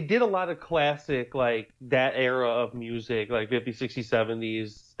 They did a lot of classic, like, that era of music, like 50s, 60s, 70s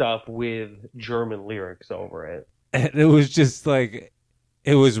stuff with German lyrics over it. And it was just, like,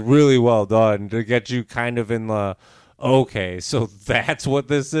 it was really well done to get you kind of in the, okay, so that's what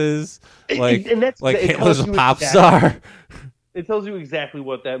this is? Like, Hitler's a pop star? It tells you exactly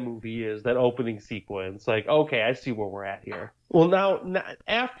what that movie is, that opening sequence. Like, okay, I see where we're at here. Well, now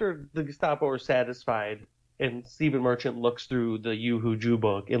after the Gestapo are satisfied, and Stephen Merchant looks through the Yoo-Hoo Jew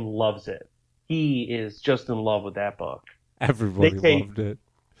book and loves it. He is just in love with that book. Everybody loved it.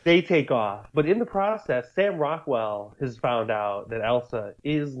 They take off. But in the process, Sam Rockwell has found out that Elsa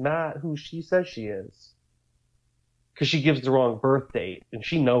is not who she says she is. Because she gives the wrong birth date, and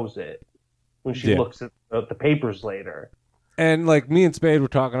she knows it when she looks at the papers later. And, like, me and Spade were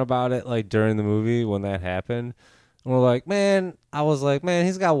talking about it, like, during the movie when that happened. And we're like, I was like,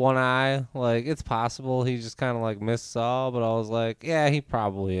 he's got one eye. Like, it's possible he just kind of, like, missaw. But I was like, yeah, he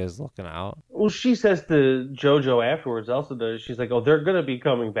probably is looking out. Well, she says to Jojo afterwards, Elsa does, she's like, oh, they're going to be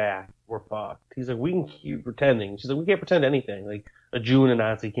coming back. We're fucked. He's like, we can keep pretending. She's like, we can't pretend anything. Like, a Jew and a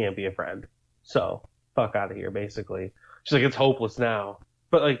Nazi can't be a friend. So, fuck out of here, basically. She's like, it's hopeless now.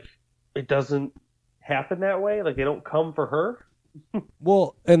 But, like, it doesn't happen that way. Like, they don't come for her.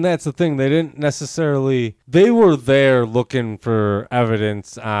 Well, and that's the thing. They didn't necessarily. They were there looking for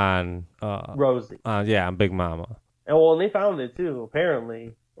evidence on Rosie. On Big Mama. And they found it too,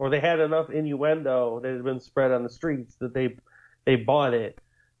 apparently, or they had enough innuendo that had been spread on the streets that they bought it.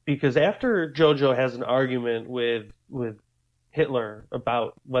 Because after Jojo has an argument with Hitler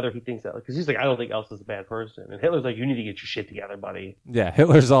about whether he thinks that, because he's like, I don't think Elsa's a bad person, and Hitler's like, you need to get your shit together, buddy. Yeah,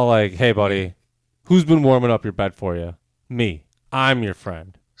 Hitler's all like, hey, buddy, who's been warming up your bed for you? Me. I'm your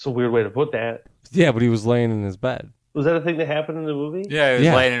friend. It's a weird way to put that. Yeah, but he was laying in his bed. Was that a thing that happened in the movie? Yeah, he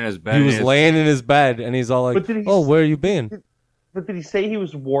was laying in his bed. He was laying in his bed, and he's all like, where you been? But did he say he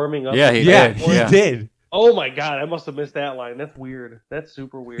was warming up? Yeah, he did. Oh my god, I must have missed that line. That's weird. That's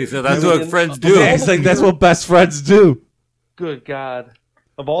super weird. He said that's what friends do. Yeah, he's like, that's what best friends do. Good God.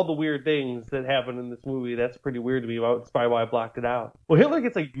 Of all the weird things that happen in this movie, that's pretty weird to me. That's probably why I blocked it out. Well, Hitler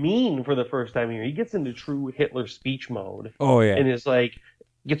gets like mean for the first time here. He gets into true Hitler speech mode. Oh, yeah. And is like,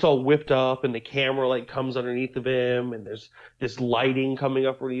 gets all whipped up and the camera like comes underneath of him and there's this lighting coming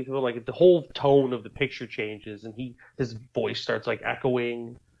up underneath of him. Like the whole tone of the picture changes and his voice starts like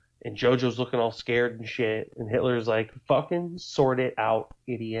echoing. And Jojo's looking all scared and shit. And Hitler's like, fucking sort it out,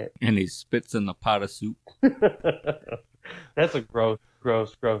 idiot. And he spits in the pot of soup. That's a gross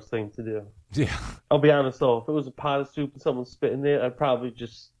thing to do. Yeah. I'll be honest, though. If it was a pot of soup and someone spit in it, I'd probably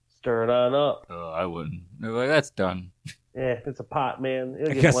just stir it on up. Oh, I wouldn't. They're like, that's done. Yeah, it's a pot, man.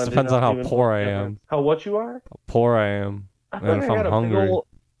 I guess it depends on how poor I am. How what you are? How poor I am. And if I'm hungry.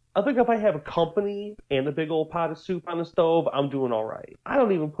 I think if I have a company and a big old pot of soup on the stove, I'm doing all right. I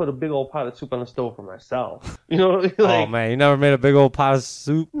don't even put a big old pot of soup on the stove for myself. You know? Like, oh, man. You never made a big old pot of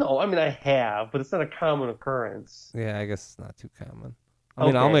soup? No, I mean, I have, but it's not a common occurrance. Yeah, I guess it's not too common. I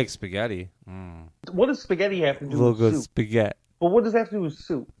mean, I'll make spaghetti. What does spaghetti have to do with soup? A little good spaghetti. Well, what does that have to do with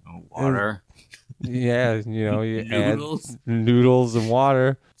soup? Water. Yeah, you know, you Noodles. add noodles and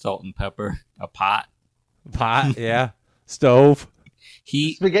water. Salt and pepper. A pot. Pot, yeah. Stove.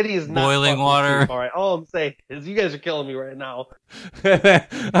 Heat. Spaghetti is not boiling water. Soup, all right, all I'm saying is you guys are killing me right now.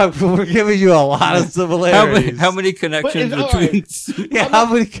 We're giving you a lot of similarities. How many connections between? Right. Yeah,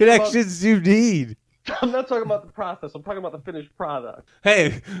 how many connections do you need? I'm not talking about the process. I'm talking about the finished product.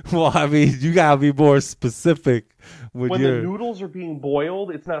 Hey, well, I mean, you gotta be more specific. When the noodles are being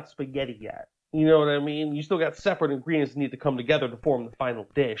boiled, it's not spaghetti yet. You know what I mean? You still got separate ingredients that need to come together to form the final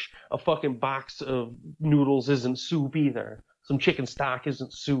dish. A fucking box of noodles isn't soup either. Some chicken stock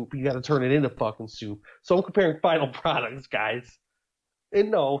isn't soup. You got to turn it into fucking soup. So I'm comparing final products, guys.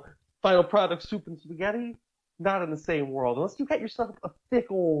 And no, final product soup and spaghetti, not in the same world. Unless you got yourself a thick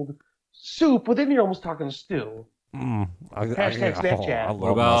old soup, well, then you're almost talking a stew. Hashtag Snapchat.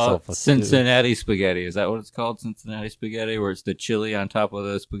 What about Cincinnati spaghetti? Is that what it's called? Cincinnati spaghetti, where it's the chili on top of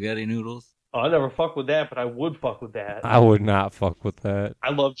the spaghetti noodles? Oh, I never fuck with that, but I would fuck with that. I would not fuck with that.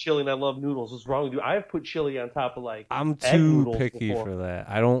 I love chili and I love noodles. What's wrong with you? I've put chili on top of like I'm egg too noodles picky before. for that.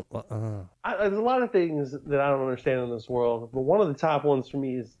 I don't. There's a lot of things that I don't understand in this world, but one of the top ones for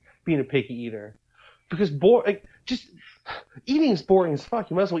me is being a picky eater. Because just eating is boring as fuck.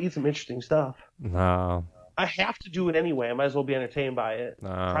 You might as well eat some interesting stuff. No. I have to do it anyway. I might as well be entertained by it. No,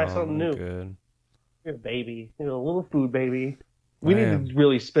 try something new. Good. You're a baby. You're a little food baby. We need to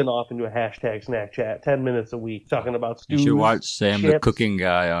really spin off into a hashtag snack chat. 10 minutes a week talking about stews. You should watch Sam chips. the Cooking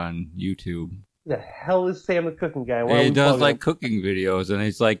Guy on YouTube. The hell is Sam the Cooking Guy? Why He does like cooking videos, and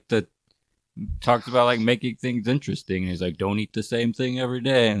he's like talks about like making things interesting. And he's like, don't eat the same thing every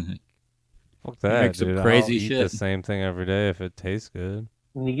day. And fuck that, make some dude. crazy I'll shit. Eat the same thing every day if it tastes good.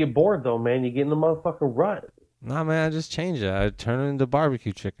 When you get bored though, man, you get in the motherfucking rut. Nah, man, I just change it. I turn it into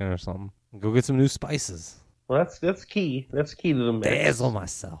barbecue chicken or something. Go get some new spices. Well, that's key. That's key to the mix. Dazzle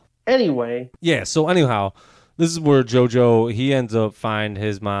myself. Anyway. Yeah, so anyhow, this is where Jojo, he ends up find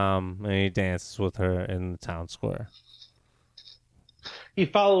his mom and he dances with her in the town square. He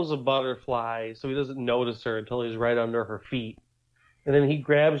follows a butterfly, so he doesn't notice her until he's right under her feet. And then he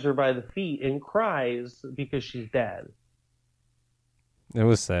grabs her by the feet and cries because she's dead. It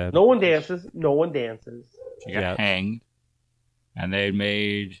was sad. No one dances. No one dances. She got hanged, and they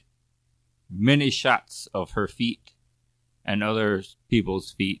made many shots of her feet and other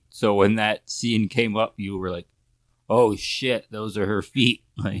people's feet. So when that scene came up, you were like, oh shit, those are her feet.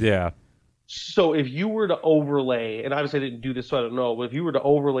 Like, yeah. So if you were to overlay, and obviously I didn't do this, so I don't know, but if you were to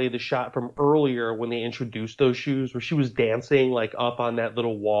overlay the shot from earlier when they introduced those shoes, where she was dancing like up on that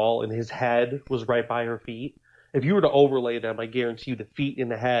little wall and his head was right by her feet, if you were to overlay them, I guarantee you the feet and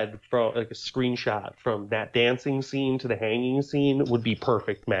the head from like a screenshot from that dancing scene to the hanging scene would be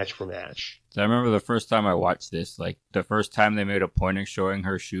perfect match for match. So I remember the first time I watched this, like the first time they made a point of showing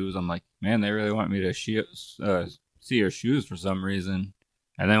her shoes, I'm like, man, they really want me to see her shoes for some reason.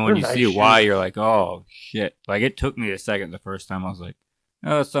 And then when you see why, you're like, oh shit. Like it took me a second the first time. I was like,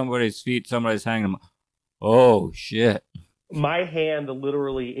 oh, somebody's feet, somebody's hanging them. Oh shit. My hand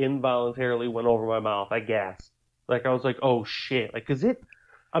literally involuntarily went over my mouth. I gasped. Like, I was like, oh, shit. Like,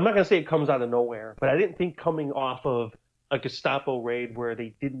 I'm not going to say it comes out of nowhere, but I didn't think coming off of a Gestapo raid where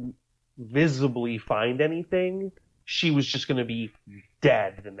they didn't visibly find anything, she was just going to be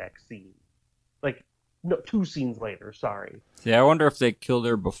dead the next scene. Like, no, 2 scenes later, sorry. Yeah, I wonder if they killed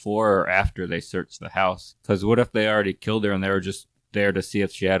her before or after they searched the house. Because what if they already killed her and they were just there to see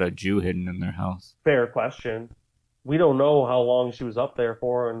if she had a Jew hidden in their house? Fair question. we don't know how long she was up there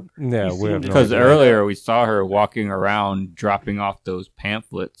for. And Yeah, we have no because idea. earlier we saw her walking around dropping off those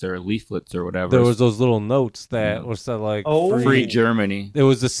pamphlets or leaflets or whatever. There was those little notes that were said like free Germany. It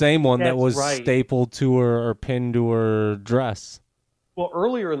was the same one that That's was right. stapled to her or pinned to her dress. Well,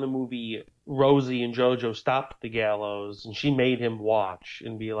 earlier in the movie, Rosie and Jojo stopped the gallows, and she made him watch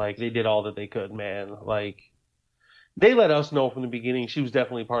and be like, they did all that they could, man. Like, they let us know from the beginning she was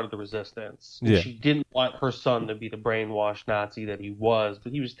definitely part of the resistance. Yeah. She didn't want her son to be the brainwashed Nazi that he was,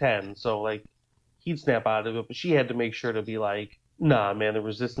 but he was 10, so, like, he'd snap out of it. But she had to make sure to be like, nah, man, the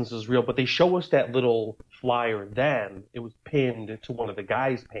resistance is real. But they show us that little flyer then. It was pinned to one of the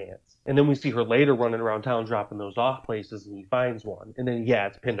guy's pants. And then we see her later running around town dropping those off places, and he finds one. And then, yeah,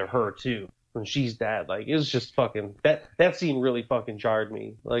 it's pinned to her, too, when she's dead. Like, it was just fucking... That scene really fucking jarred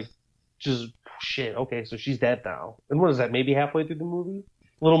me. Like, just, shit, okay, so she's dead now. And what is that, maybe halfway through the movie?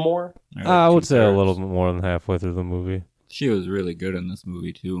 A little more? I would say a little bit more than halfway through the movie. She was really good in this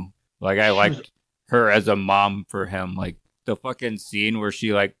movie, too. Like, I liked her as a mom for him. Like, the fucking scene where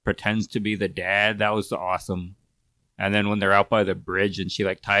she, like, pretends to be the dad, that was awesome. And then when they're out by the bridge and she,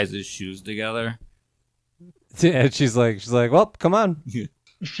 like, ties his shoes together. And she's like, well, come on.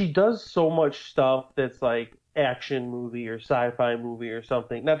 She does so much stuff that's, like, action movie or sci-fi movie or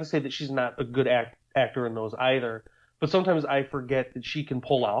something. Not to say that she's not a good actor in those either, but sometimes I forget that she can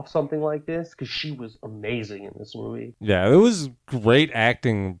pull off something like this because she was amazing in this movie. Yeah, it was great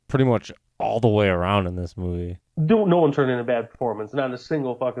acting pretty much all the way around in this movie. No one turned in a bad performance. Not a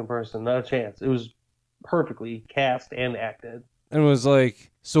single fucking person. Not a chance. It was perfectly cast and acted. And it was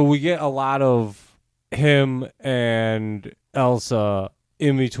like, so we get a lot of him and Elsa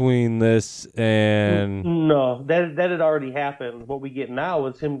in between this and... No, that had already happened. What we get now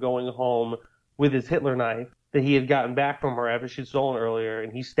is him going home with his Hitler knife that he had gotten back from her after she'd stolen earlier,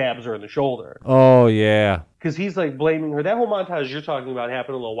 and he stabs her in the shoulder. Oh, yeah. Because he's, like, blaming her. That whole montage you're talking about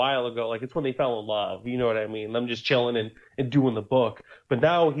happened a little while ago. Like, it's when they fell in love. You know what I mean? I'm just chilling and doing the book. But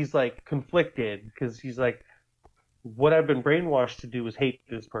now he's, like, conflicted because he's like, what I've been brainwashed to do is hate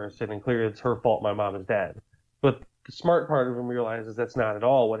this person, and clearly it's her fault my mom is dead. But the smart part of him realizes that's not at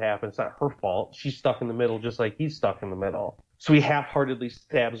all what happened. It's not her fault. She's stuck in the middle just like he's stuck in the middle. So he half-heartedly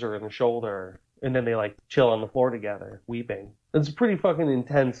stabs her in the shoulder, and then they, like, chill on the floor together, weeping. It's a pretty fucking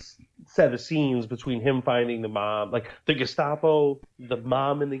intense set of scenes between him finding the mom, like, the Gestapo, the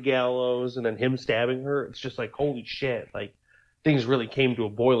mom in the gallows, and then him stabbing her. It's just like, holy shit. Like, things really came to a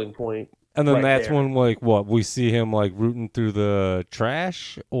boiling point. And then right that's there. when, like, what, we see him, like, rooting through the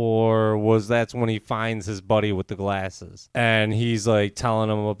trash? Or that's when he finds his buddy with the glasses? And he's, like, telling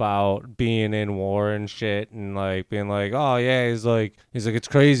him about being in war and shit and, like, being like, oh, yeah, he's like, it's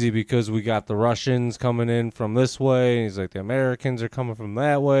crazy because we got the Russians coming in from this way. And he's like, the Americans are coming from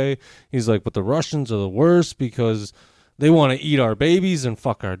that way. He's like, but the Russians are the worst because they want to eat our babies and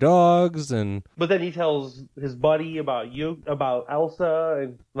fuck our dogs. And But then he tells his buddy about Elsa,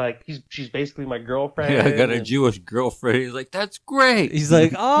 and, like, she's basically my girlfriend. Yeah, I got a Jewish girlfriend. He's like, that's great. he's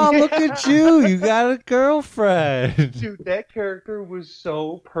like, oh, look at you got a girlfriend. Dude, that character was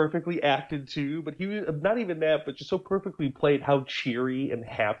so perfectly acted too, but he was not even that, but just so perfectly played how cheery and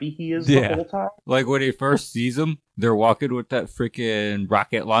happy he is the whole time. Like when he first sees him, they're walking with that freaking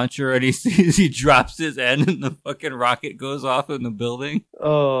rocket launcher, and he drops his end, and the fucking rocket goes off in the building.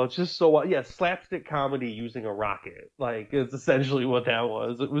 Oh, just so slapstick comedy using a rocket. Like, it's essentially what that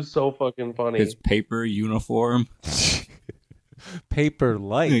was. It was so fucking funny. His paper uniform.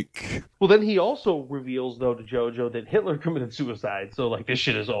 Paper-like. Well, then he also reveals, though, to Jojo that Hitler committed suicide, so, like, this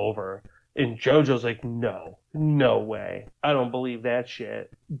shit is over. And Jojo's like, no way. I don't believe that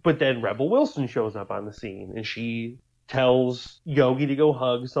shit. But then Rebel Wilson shows up on the scene, and she tells Yogi to go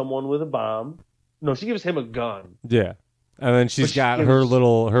hug someone with a bomb. No, she gives him a gun. Yeah. And then she's got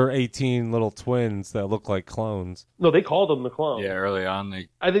her 18 little twins that look like clones. No, they called them the clone. Yeah, early on.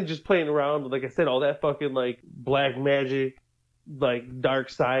 I think just playing around, like I said, all that fucking, like, black magic, like, dark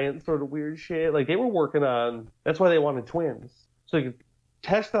science sort of weird shit. Like, they were working on... That's why they wanted twins. So they could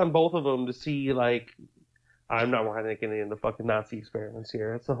test on both of them to see, like... I'm not wanting to get into fucking Nazi experiments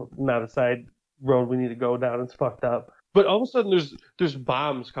here. It's not a side road we need to go down. It's fucked up. But all of a sudden, there's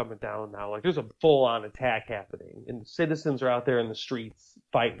bombs coming down now. Like, there's a full-on attack happening. And the citizens are out there in the streets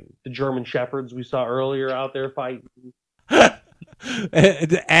fighting. The German shepherds we saw earlier out there fighting.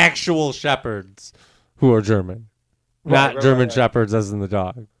 The actual shepherds who are German. Not German shepherds as in the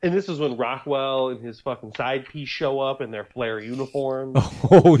dog. And this is when Rockwell and his fucking side piece show up in their flare uniforms.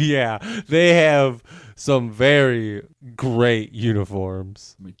 Oh, yeah. They have some very great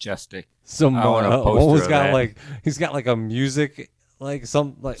uniforms. Majestic. Some I want a poster almost of got that. like he's got like a music like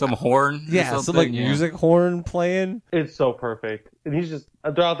some horn. Yeah, some like music horn playing. It's so perfect, and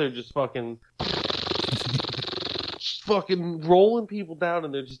they're out there just fucking rolling people down,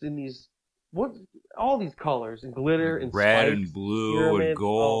 and they're just in these all these colors and glitter and red spikes, and blue pyramid. and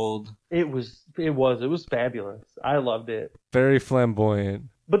gold. Oh, it was fabulous. I loved it. Very flamboyant.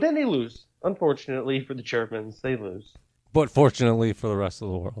 But then they lose. Unfortunately for the Germans, they lose. But fortunately for the rest of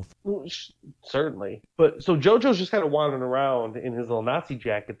the world. Well, certainly. But so Jojo's just kind of wandering around in his little Nazi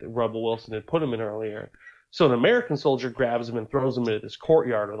jacket that Rebel Wilson had put him in earlier. So an American soldier grabs him and throws him into this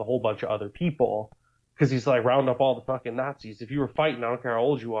courtyard with a whole bunch of other people. Because he's like, round up all the fucking Nazis. If you were fighting, I don't care how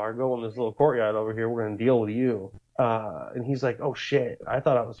old you are, go in this little courtyard over here. We're going to deal with you. And he's like, oh shit, I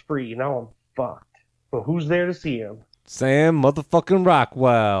thought I was free. Now I'm fucked. But who's there to see him? Sam motherfucking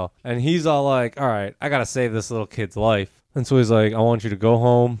Rockwell. And he's all like, all right, I got to save this little kid's life. And so he's like, I want you to go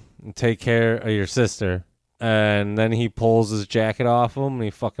home and take care of your sister. And then he pulls his jacket off him and he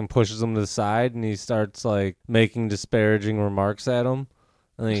fucking pushes him to the side and he starts like making disparaging remarks at him.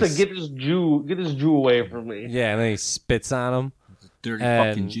 And he's like, get this Jew away from me. Yeah, and then he spits on him. Dirty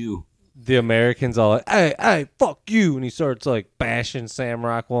fucking Jew. The Americans all like, hey, fuck you. And he starts like bashing Sam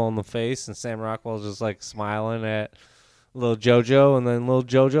Rockwell in the face. And Sam Rockwell's just like smiling at little Jojo. And then little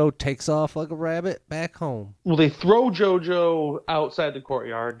Jojo takes off like a rabbit back home. Well, they throw Jojo outside the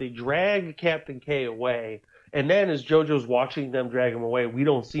courtyard. They drag Captain K away. And then as Jojo's watching them drag him away, we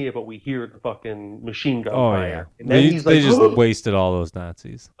don't see it, but we hear the fucking machine gun fire. Yeah. And then they just wasted all those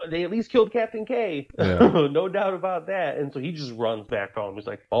Nazis. They at least killed Captain K. Yeah. No doubt about that. And so he just runs back home. He's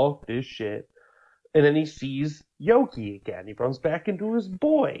like, fuck this shit. And then he sees Yogi again. He runs back into his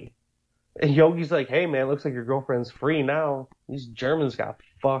boy. And Yogi's like, hey, man, looks like your girlfriend's free now. These Germans got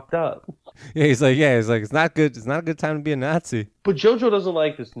fucked up. Yeah, he's like, it's not good. It's not a good time to be a Nazi. But Jojo doesn't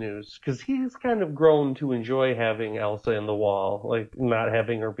like this news because he's kind of grown to enjoy having Elsa in the wall, like not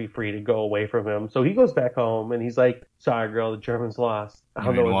having her be free to go away from him. So he goes back home and he's like, sorry, girl, the Germans lost. I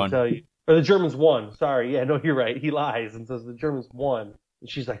don't know what to tell you. Or the Germans won. Sorry. Yeah, no, you're right. He lies and says the Germans won. And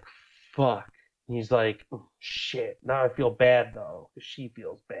she's like, fuck. And he's like, oh, shit, now I feel bad, though, because she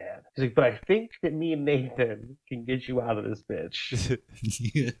feels bad. He's like, but I think that me and Nathan can get you out of this bitch.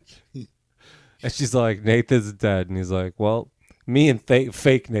 And she's like, Nathan's dead. And he's like, well, me and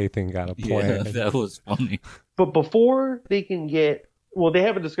fake Nathan got a plan. Yeah, that was funny. But before they can get... Well, they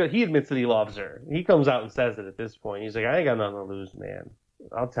have a discussion. He admits that he loves her. He comes out and says it at this point. He's like, I ain't got nothing to lose, man.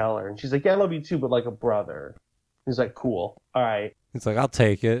 I'll tell her. And she's like, yeah, I love you too, but like a brother. He's like, cool. All right. He's like, I'll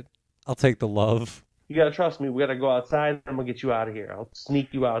take it. I'll take the love. You gotta trust me. We gotta go outside. I'm gonna get you out of here. I'll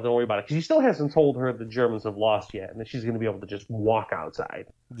sneak you out. Don't worry about it. Because he still hasn't told her the Germans have lost yet, and that she's gonna be able to just walk outside.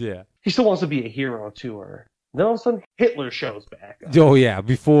 Yeah. He still wants to be a hero to her. Then all of a sudden, Hitler shows back up. Oh yeah.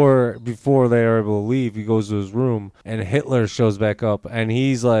 Before they are able to leave, he goes to his room, and Hitler shows back up, and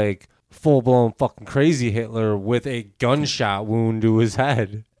he's like full blown fucking crazy Hitler with a gunshot wound to his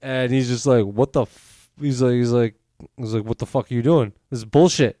head, and he's just like, what the? He's like, what the fuck are you doing? This is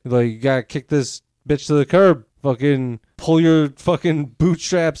bullshit. Like, you gotta kick this bitch to the curb. Fucking pull your fucking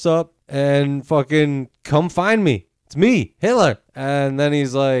bootstraps up and fucking come find me. It's me, Hitler. And then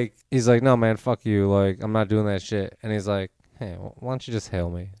he's like, no, man, fuck you. Like, I'm not doing that shit. And he's like, hey, why don't you just hail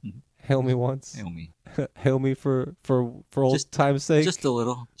me? Hail me once. Hail me. Hail me for old time's sake. Just a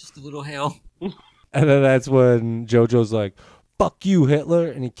little hail. And then that's when Jojo's like, fuck you, Hitler,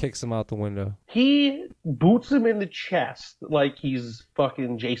 and he kicks him out the window. He boots him in the chest like he's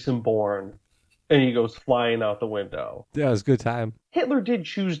fucking Jason Bourne, and he goes flying out the window. Yeah, it was a good time. Hitler did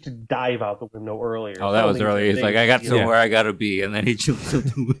choose to dive out the window earlier. Oh, that was early. He's like, I got somewhere I gotta be, and then he jumps out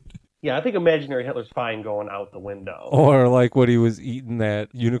the window. Yeah, I think imaginary Hitler's fine going out the window. Or like when he was eating that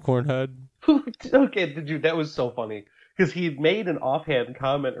unicorn head. Okay, dude, that was so funny. Because he had made an offhand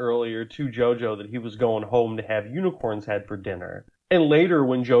comment earlier to Jojo that he was going home to have unicorn's head for dinner. And later,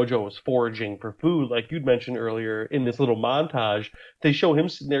 when Jojo was foraging for food, like you'd mentioned earlier in this little montage, they show him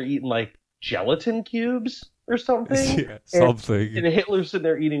sitting there eating like gelatin cubes or something. Yeah, something. And Hitler's sitting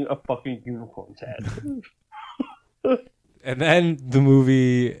there eating a fucking unicorn's head. And then the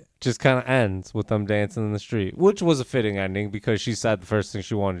movie just kind of ends with them dancing in the street, which was a fitting ending because she said the first thing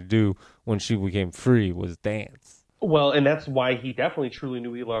she wanted to do when she became free was dance. Well, and that's why he definitely truly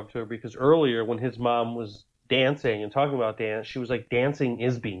knew he loved her, because earlier when his mom was dancing and talking about dance, she was like, dancing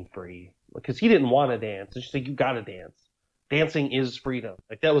is being free. Because he didn't want to dance. And she's like, you gotta dance. Dancing is freedom.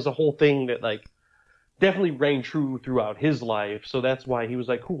 Like, that was a whole thing that, like, definitely rang true throughout his life. So that's why he was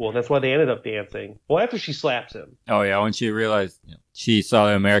like, cool. And that's why they ended up dancing. Well, after she slaps him. Oh, yeah, when she realized she saw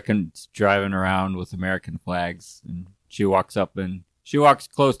the Americans driving around with American flags, and she walks up and she walks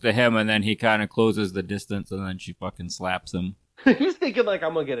close to him, and then he kind of closes the distance, and then she fucking slaps him. He's thinking like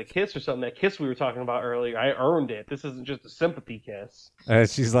I'm gonna get a kiss or something. That kiss we were talking about earlier, I earned it. This isn't just a sympathy kiss. And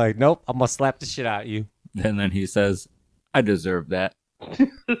she's like, nope, I'm gonna slap the shit out of you. And then he says, I deserve that.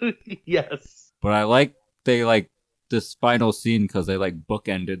 Yes. But I like they like this final scene because they like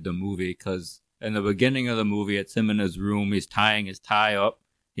bookended the movie. Because in the beginning of the movie, it's him in his room. He's tying his tie up.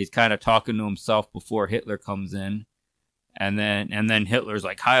 He's kind of talking to himself before Hitler comes in, and then Hitler's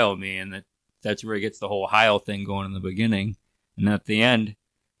like, Heil me, and that's where he gets the whole Heil thing going in the beginning. And at the end,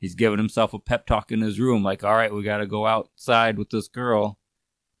 he's giving himself a pep talk in his room, like, all right, we got to go outside with this girl.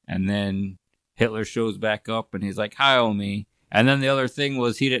 And then Hitler shows back up, and he's like, Heil me. And then the other thing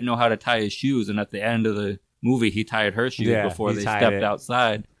was he didn't know how to tie his shoes, and at the end of the movie, he tied her shoes before they stepped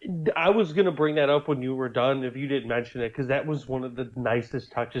outside. I was going to bring that up when you were done, if you didn't mention it, because that was one of the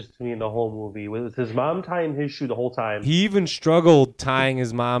nicest touches to me in the whole movie. It was his mom tying his shoe the whole time. He even struggled tying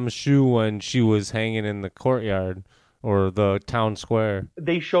his mom's shoe when she was hanging in the courtyard or the town square.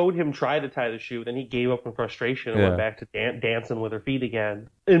 They showed him try to tie the shoe, then he gave up in frustration and went back to dancing with her feet again.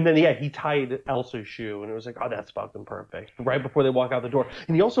 And then, he tied Elsa's shoe, and it was like, oh, that's fucking perfect. Right before they walk out the door.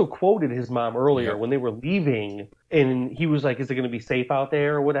 And he also quoted his mom earlier when they were leaving, and he was like, is it going to be safe out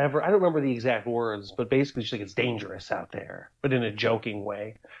there or whatever? I don't remember the exact words, but basically she's like, it's dangerous out there, but in a joking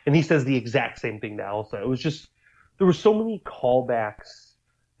way. And he says the exact same thing to Elsa. It was just, there were so many callbacks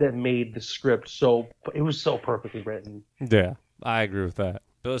that made the script it was so perfectly written. Yeah, I agree with that.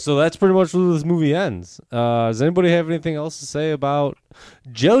 So that's pretty much where this movie ends. Does anybody have anything else to say about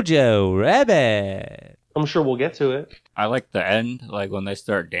Jojo Rabbit? I'm sure we'll get to it. I like the end, like when they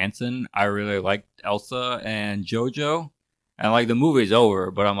start dancing. I really liked Elsa and Jojo. And like the movie's over,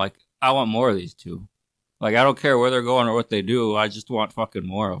 but I'm like, I want more of these two. Like, I don't care where they're going or what they do. I just want fucking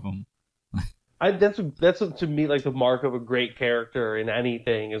more of them. That's to me like the mark of a great character in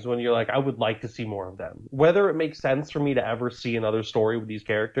anything is when you're like, I would like to see more of them. Whether it makes sense for me to ever see another story with these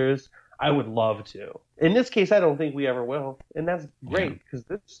characters, I would love to. In this case, I don't think we ever will, and that's great because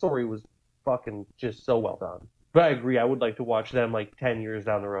this story was fucking just so well done. But I agree, I would like to watch them like 10 years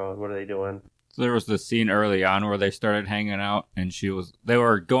down the road. What are they doing? So there was this scene early on where they started hanging out, and they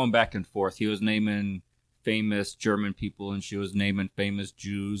were going back and forth. He was naming famous German people, and she was naming famous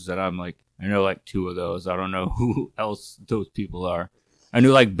Jews. And I'm like, I know like two of those. I don't know who else those people are. I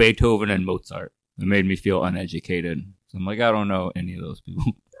knew like Beethoven and Mozart. It made me feel uneducated. So I'm like, I don't know any of those people.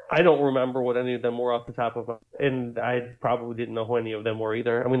 I don't remember what any of them were off the top of my head, and I probably didn't know who any of them were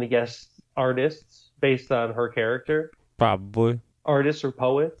either. I'm going to guess artists based on her character. Probably. Artists or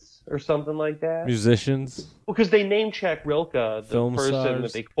poets or something like that. Musicians. Well, because they name check Rilke, the Film person stars.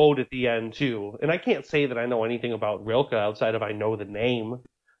 that they quote at the end too. And I can't say that I know anything about Rilke outside of I know the name.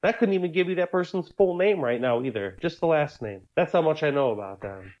 I couldn't even give you that person's full name right now either. Just the last name. That's how much I know about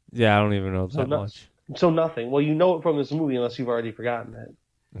them. Yeah, I don't even know that much. So nothing. Well, you know it from this movie unless you've already forgotten it.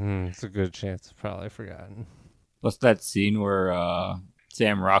 It's a good chance I've probably forgotten. Plus that scene where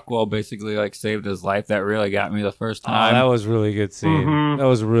Sam Rockwell basically like saved his life. That really got me the first time. Oh, that was a really good scene. Mm-hmm. That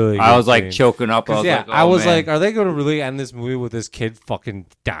was really good I was like scene. choking up. I was like, are they going to really end this movie with this kid fucking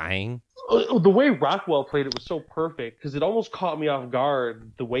dying? The way Rockwell played it was so perfect because it almost caught me off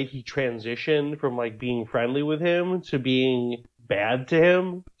guard the way he transitioned from like being friendly with him to being bad to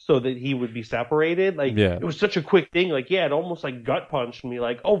him so that he would be separated. Like, it was such a quick thing. Like, it almost like gut punched me.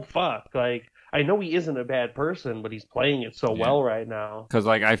 Like, oh fuck. Like, I know he isn't a bad person, but he's playing it so well right now. Because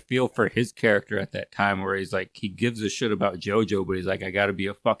like I feel for his character at that time where he's like, he gives a shit about Jojo, but he's like, I gotta be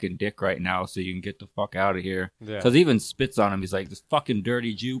a fucking dick right now so you can get the fuck out of here. Because he even spits on him. He's like, this fucking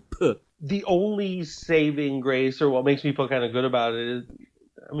dirty Jew. Puh. The only saving grace, or what makes me feel kind of good about it, is,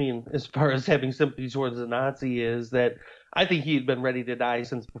 I mean, as far as having sympathy towards the Nazi, is that I think he had been ready to die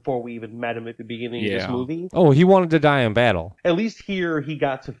since before we even met him at the beginning of this movie. Oh, he wanted to die in battle. At least here he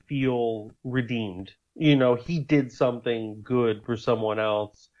got to feel redeemed. You know, he did something good for someone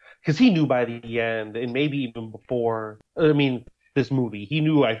else. Because he knew by the end, and maybe even before, I mean, this movie, he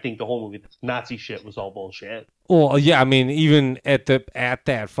knew, I think, the whole movie, this Nazi shit was all bullshit. Well, yeah, I mean, even at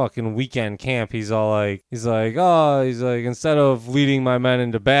that fucking weekend camp, he's like, instead of leading my men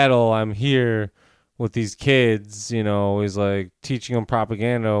into battle, I'm here with these kids, you know. He's like teaching them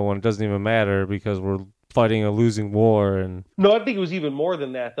propaganda when it doesn't even matter because we're fighting a losing war. And no, I think it was even more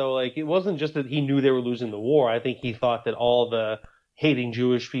than that, though. Like, it wasn't just that he knew they were losing the war. I think he thought that all the hating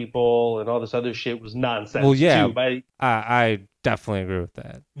Jewish people and all this other shit was nonsense. Well, yeah, too. I definitely agree with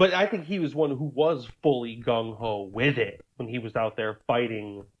that. But I think he was one who was fully gung-ho with it when he was out there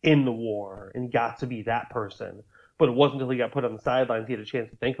fighting in the war and got to be that person. But it wasn't until he got put on the sidelines he had a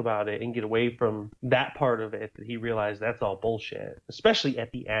chance to think about it and get away from that part of it that he realized that's all bullshit. Especially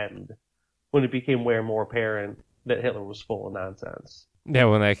at the end, when it became way more apparent that Hitler was full of nonsense. Yeah,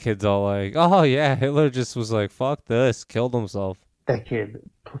 when that kid's all like, oh yeah, Hitler just was like, fuck this, killed himself. That kid,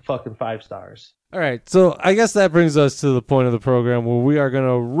 fucking 5 stars. All right, so I guess that brings us to the point of the program where we are going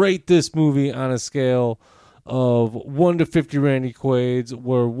to rate this movie on a scale of 1 to 50 Randy Quaids,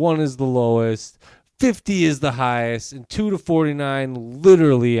 where 1 is the lowest, 50 is the highest, and 2 to 49,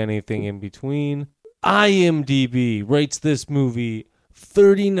 literally anything in between. IMDB rates this movie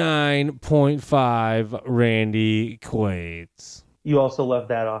 39.5 Randy Quaids. You also left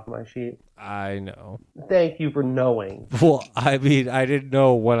that off my sheet. I know. Thank you for knowing. Well, I mean, I didn't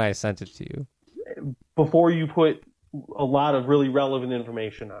know when I sent it to you. Before you put a lot of really relevant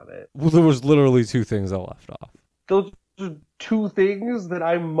information on it. Well, there was literally 2 things I left off. Those are 2 things that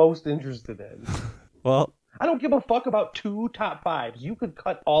I'm most interested in. Well, I don't give a fuck about 2 top 5s. You could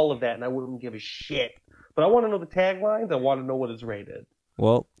cut all of that and I wouldn't give a shit. But I want to know the taglines. I want to know what it's rated.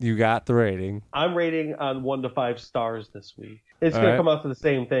 Well, you got the rating. I'm rating on 1 to 5 stars this week. It's going to come out to the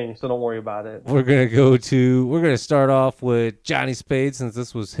same thing, so don't worry about it. We're going to start off with Johnny Spade, since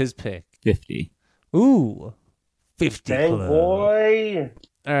this was his pick. 50. Ooh, 50. Dang, boy.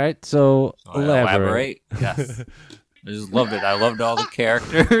 All right, so elaborate. Yes. I just loved it. I loved all the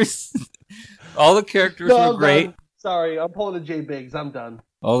characters. All the characters were great. Done. Sorry, I'm pulling a J Biggs. I'm done.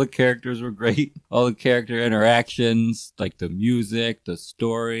 All the characters were great. All the character interactions, like the music, the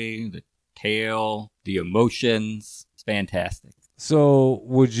story, the tale, the emotions. It's fantastic. So,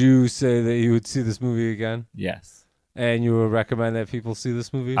 would you say that you would see this movie again? Yes. And you would recommend that people see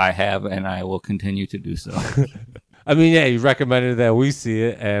this movie? I have, and I will continue to do so. I mean, yeah, you recommended that we see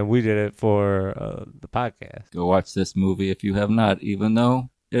it, and we did it for the podcast. Go watch this movie if you have not, even though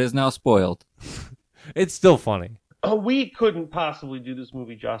it is now spoiled. It's still funny. We couldn't possibly do this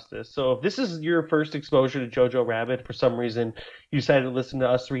movie justice. So if this is your first exposure to Jojo Rabbit, for some reason you decided to listen to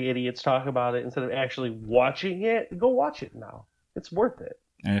us 3 idiots talk about it instead of actually watching it, go watch it now. It's worth it.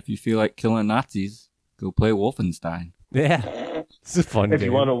 And if you feel like killing Nazis, go play Wolfenstein. Yeah, it's a fun game. If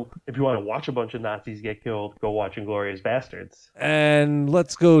you want to watch a bunch of Nazis get killed, go watch Inglourious Bastards. And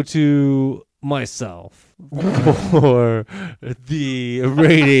let's go to myself for the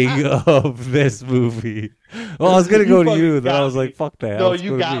rating of this movie. Well, I was gonna go to you, then I was like, "Fuck that." No,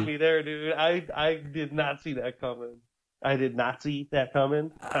 you got me there, dude. I did not see that coming. I did not see that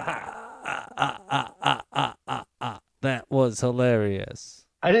coming. That was hilarious.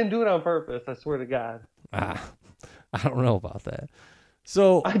 I didn't do it on purpose. I swear to God. I don't know about that.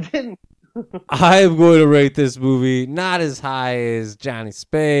 So I didn't. I'm going to rate this movie not as high as Johnny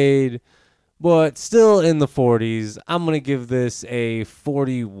Spade, but still in the 40s. I'm going to give this a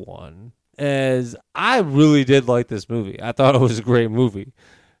 41, as I really did like this movie. I thought it was a great movie.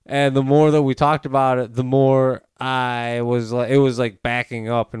 And the more that we talked about it, the more I was like, it was like backing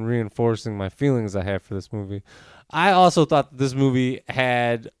up and reinforcing my feelings I had for this movie. I also thought that this movie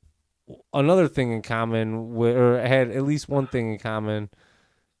had another thing in common with, or had at least one thing in common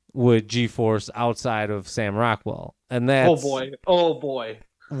with G-Force outside of Sam Rockwell. And that's oh boy.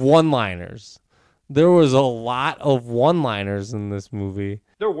 One-liners. There was a lot of one-liners in this movie.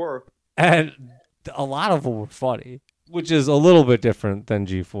 There were. And a lot of them were funny, which is a little bit different than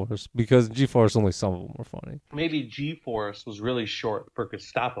G-Force, because G-Force, only some of them were funny. Maybe G-Force was really short for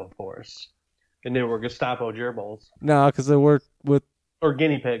Gestapo Force, and they were Gestapo gerbils. No, because they worked with or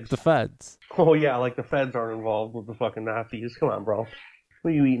guinea pigs. The feds. Oh yeah, like the feds aren't involved with the fucking Nazis. Come on, bro. What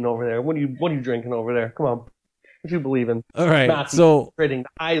are you eating over there? What are you drinking over there? Come on. What you believe in? All right, Nazis so trading the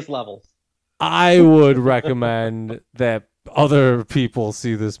highest levels. I would recommend that other people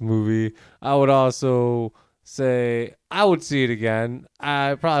see this movie. I would also say I would see it again.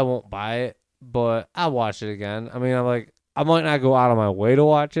 I probably won't buy it, but I'll watch it again. I mean, I might not go out of my way to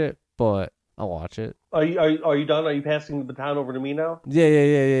watch it, but I'll watch it. Are you done? Are you passing the baton over to me now?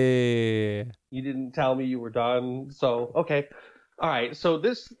 Yeah. You didn't tell me you were done, so okay. All right. So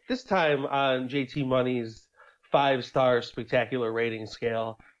this time on JT Money's 5-star spectacular rating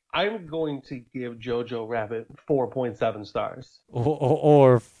scale, I'm going to give Jojo Rabbit 4.7 stars.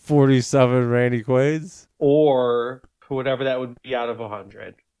 Or 47 Randy Quaids? Or whatever that would be out of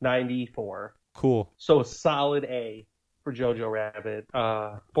 100. 94. Cool. So a solid A for Jojo Rabbit.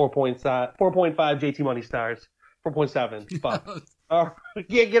 4.5 JT Money stars. 4.7. Fuck.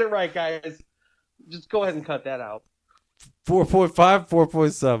 Yeah, get it right, guys. Just go ahead and cut that out. 4.5,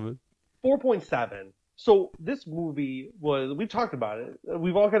 4.7. 4.7. So this movie we've talked about it.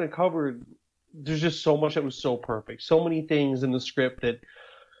 We've all kind of covered, there's just so much that was so perfect. So many things in the script that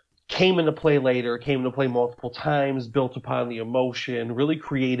came into play later, came into play multiple times, built upon the emotion, really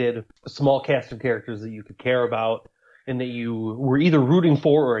created a small cast of characters that you could care about and that you were either rooting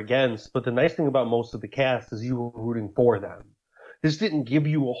for or against. But the nice thing about most of the cast is you were rooting for them. This didn't give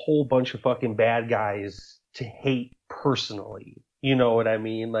you a whole bunch of fucking bad guys to hate personally. You know what I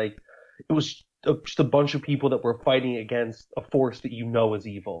mean? Like, it was just a bunch of people that were fighting against a force that you know is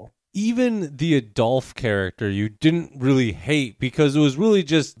evil. Even the Adolf character you didn't really hate because it was really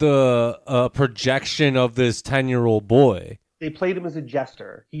just the projection of this 10-year-old boy. They played him as a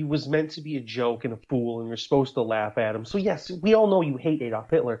jester. He was meant to be a joke and a fool, and you're supposed to laugh at him. So yes, we all know you hate Adolf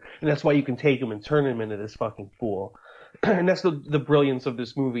Hitler, and that's why you can take him and turn him into this fucking fool. And that's the brilliance of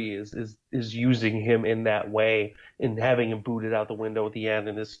this movie is using him in that way and having him booted out the window at the end,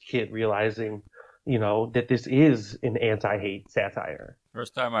 and this kid realizing, you know, that this is an anti-hate satire.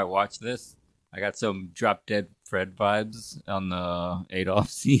 First time I watched this, I got some Drop Dead Fred vibes on the Adolf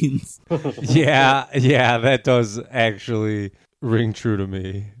scenes. yeah, that does actually ring true to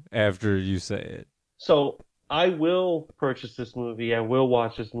me after you say it. So I will purchase this movie. I will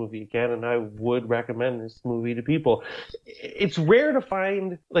watch this movie again, and I would recommend this movie to people. It's rare to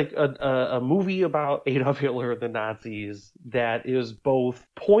find like a movie about Adolf Hitler and the Nazis that is both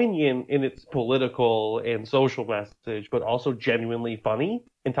poignant in its political and social message, but also genuinely funny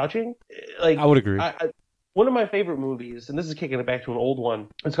and touching. Like, I would agree. One of my favorite movies, and this is kicking it back to an old one,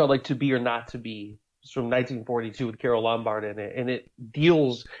 it's called like To Be or Not to Be. It's from 1942 with Carol Lombard in it, and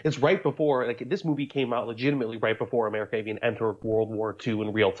it's right before, like, this movie came out legitimately right before America even entered World War II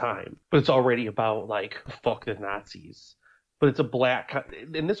in real time. But it's already about, like, fuck the Nazis. But it's a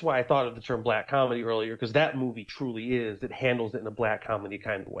and this is why I thought of the term black comedy earlier, because that movie truly it handles it in a black comedy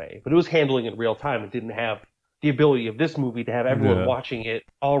kind of way. But it was handling it in real time. It didn't have the ability of this movie to have everyone watching it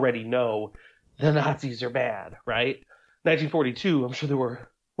already know the Nazis are bad, right? 1942, I'm sure there were,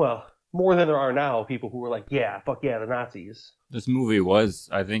 well, more than there are now, people who were like, yeah, fuck yeah, the Nazis. This movie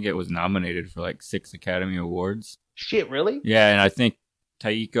I think it was nominated for like 6 Academy Awards. Shit, really? Yeah, and I think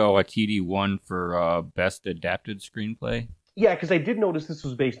Taika Waititi won for Best Adapted Screenplay. Yeah, because I did notice this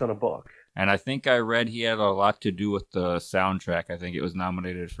was based on a book. And I think I read he had a lot to do with the soundtrack. I think it was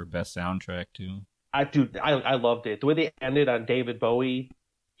nominated for Best Soundtrack, too. I loved it. The way they ended on David Bowie,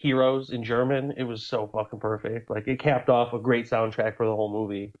 Heroes in German, it was so fucking perfect. Like, it capped off a great soundtrack for the whole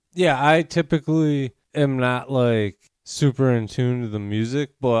movie. Yeah, I typically am not like super in tune to the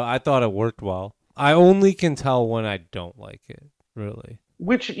music, but I thought it worked well. I only can tell when I don't like it, really.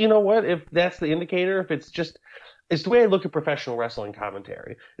 Which, you know what, if that's the indicator, if it's the way I look at professional wrestling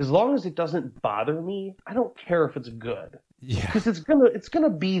commentary. As long as it doesn't bother me, I don't care if it's good. Yeah. Because it's gonna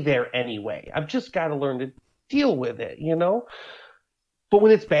be there anyway. I've just got to learn to deal with it, you know? But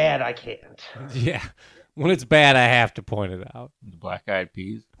when it's bad, I can't. Yeah. When it's bad, I have to point it out. The Black Eyed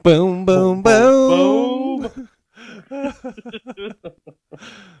Peas. Boom, boom, boom. Boom.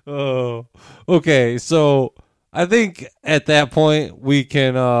 Oh. Okay, so I think at that point we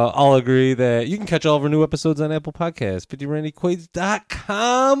can all agree that you can catch all of our new episodes on Apple Podcasts,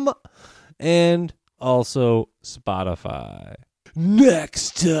 50randyquaids.com, and also Spotify.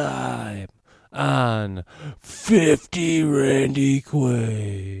 Next time on 50 Randy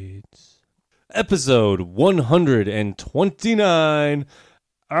Quaids. Episode 129,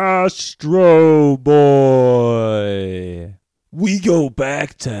 Astro Boy. We go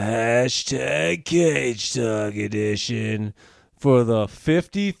back to hashtag Cage Talk Edition for the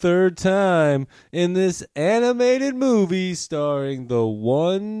 53rd time in this animated movie starring the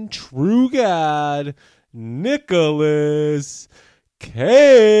one true God, Nicolas Cage.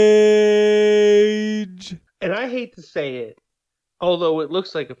 And I hate to say it, although it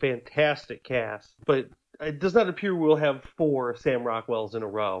looks like a fantastic cast, but it does not appear we'll have 4 Sam Rockwells in a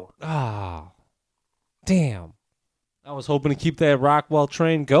row. Ah, damn. I was hoping to keep that Rockwell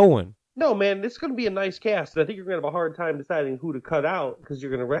train going. No, man, this is going to be a nice cast. I think you're going to have a hard time deciding who to cut out because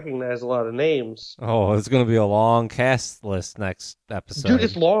you're going to recognize a lot of names. Oh, it's going to be a long cast list next episode. Dude,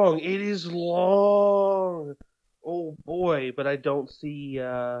 it's long. It is long. Oh boy, but I don't see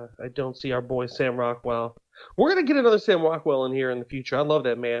our boy Sam Rockwell. We're going to get another Sam Rockwell in here in the future. I love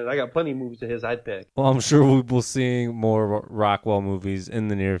that man. I got plenty of movies of his I'd pick. Well, I'm sure we will see more Rockwell movies in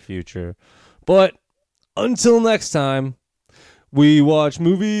the near future. But until next time, we watch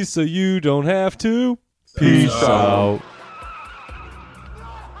movies so you don't have to. Peace out.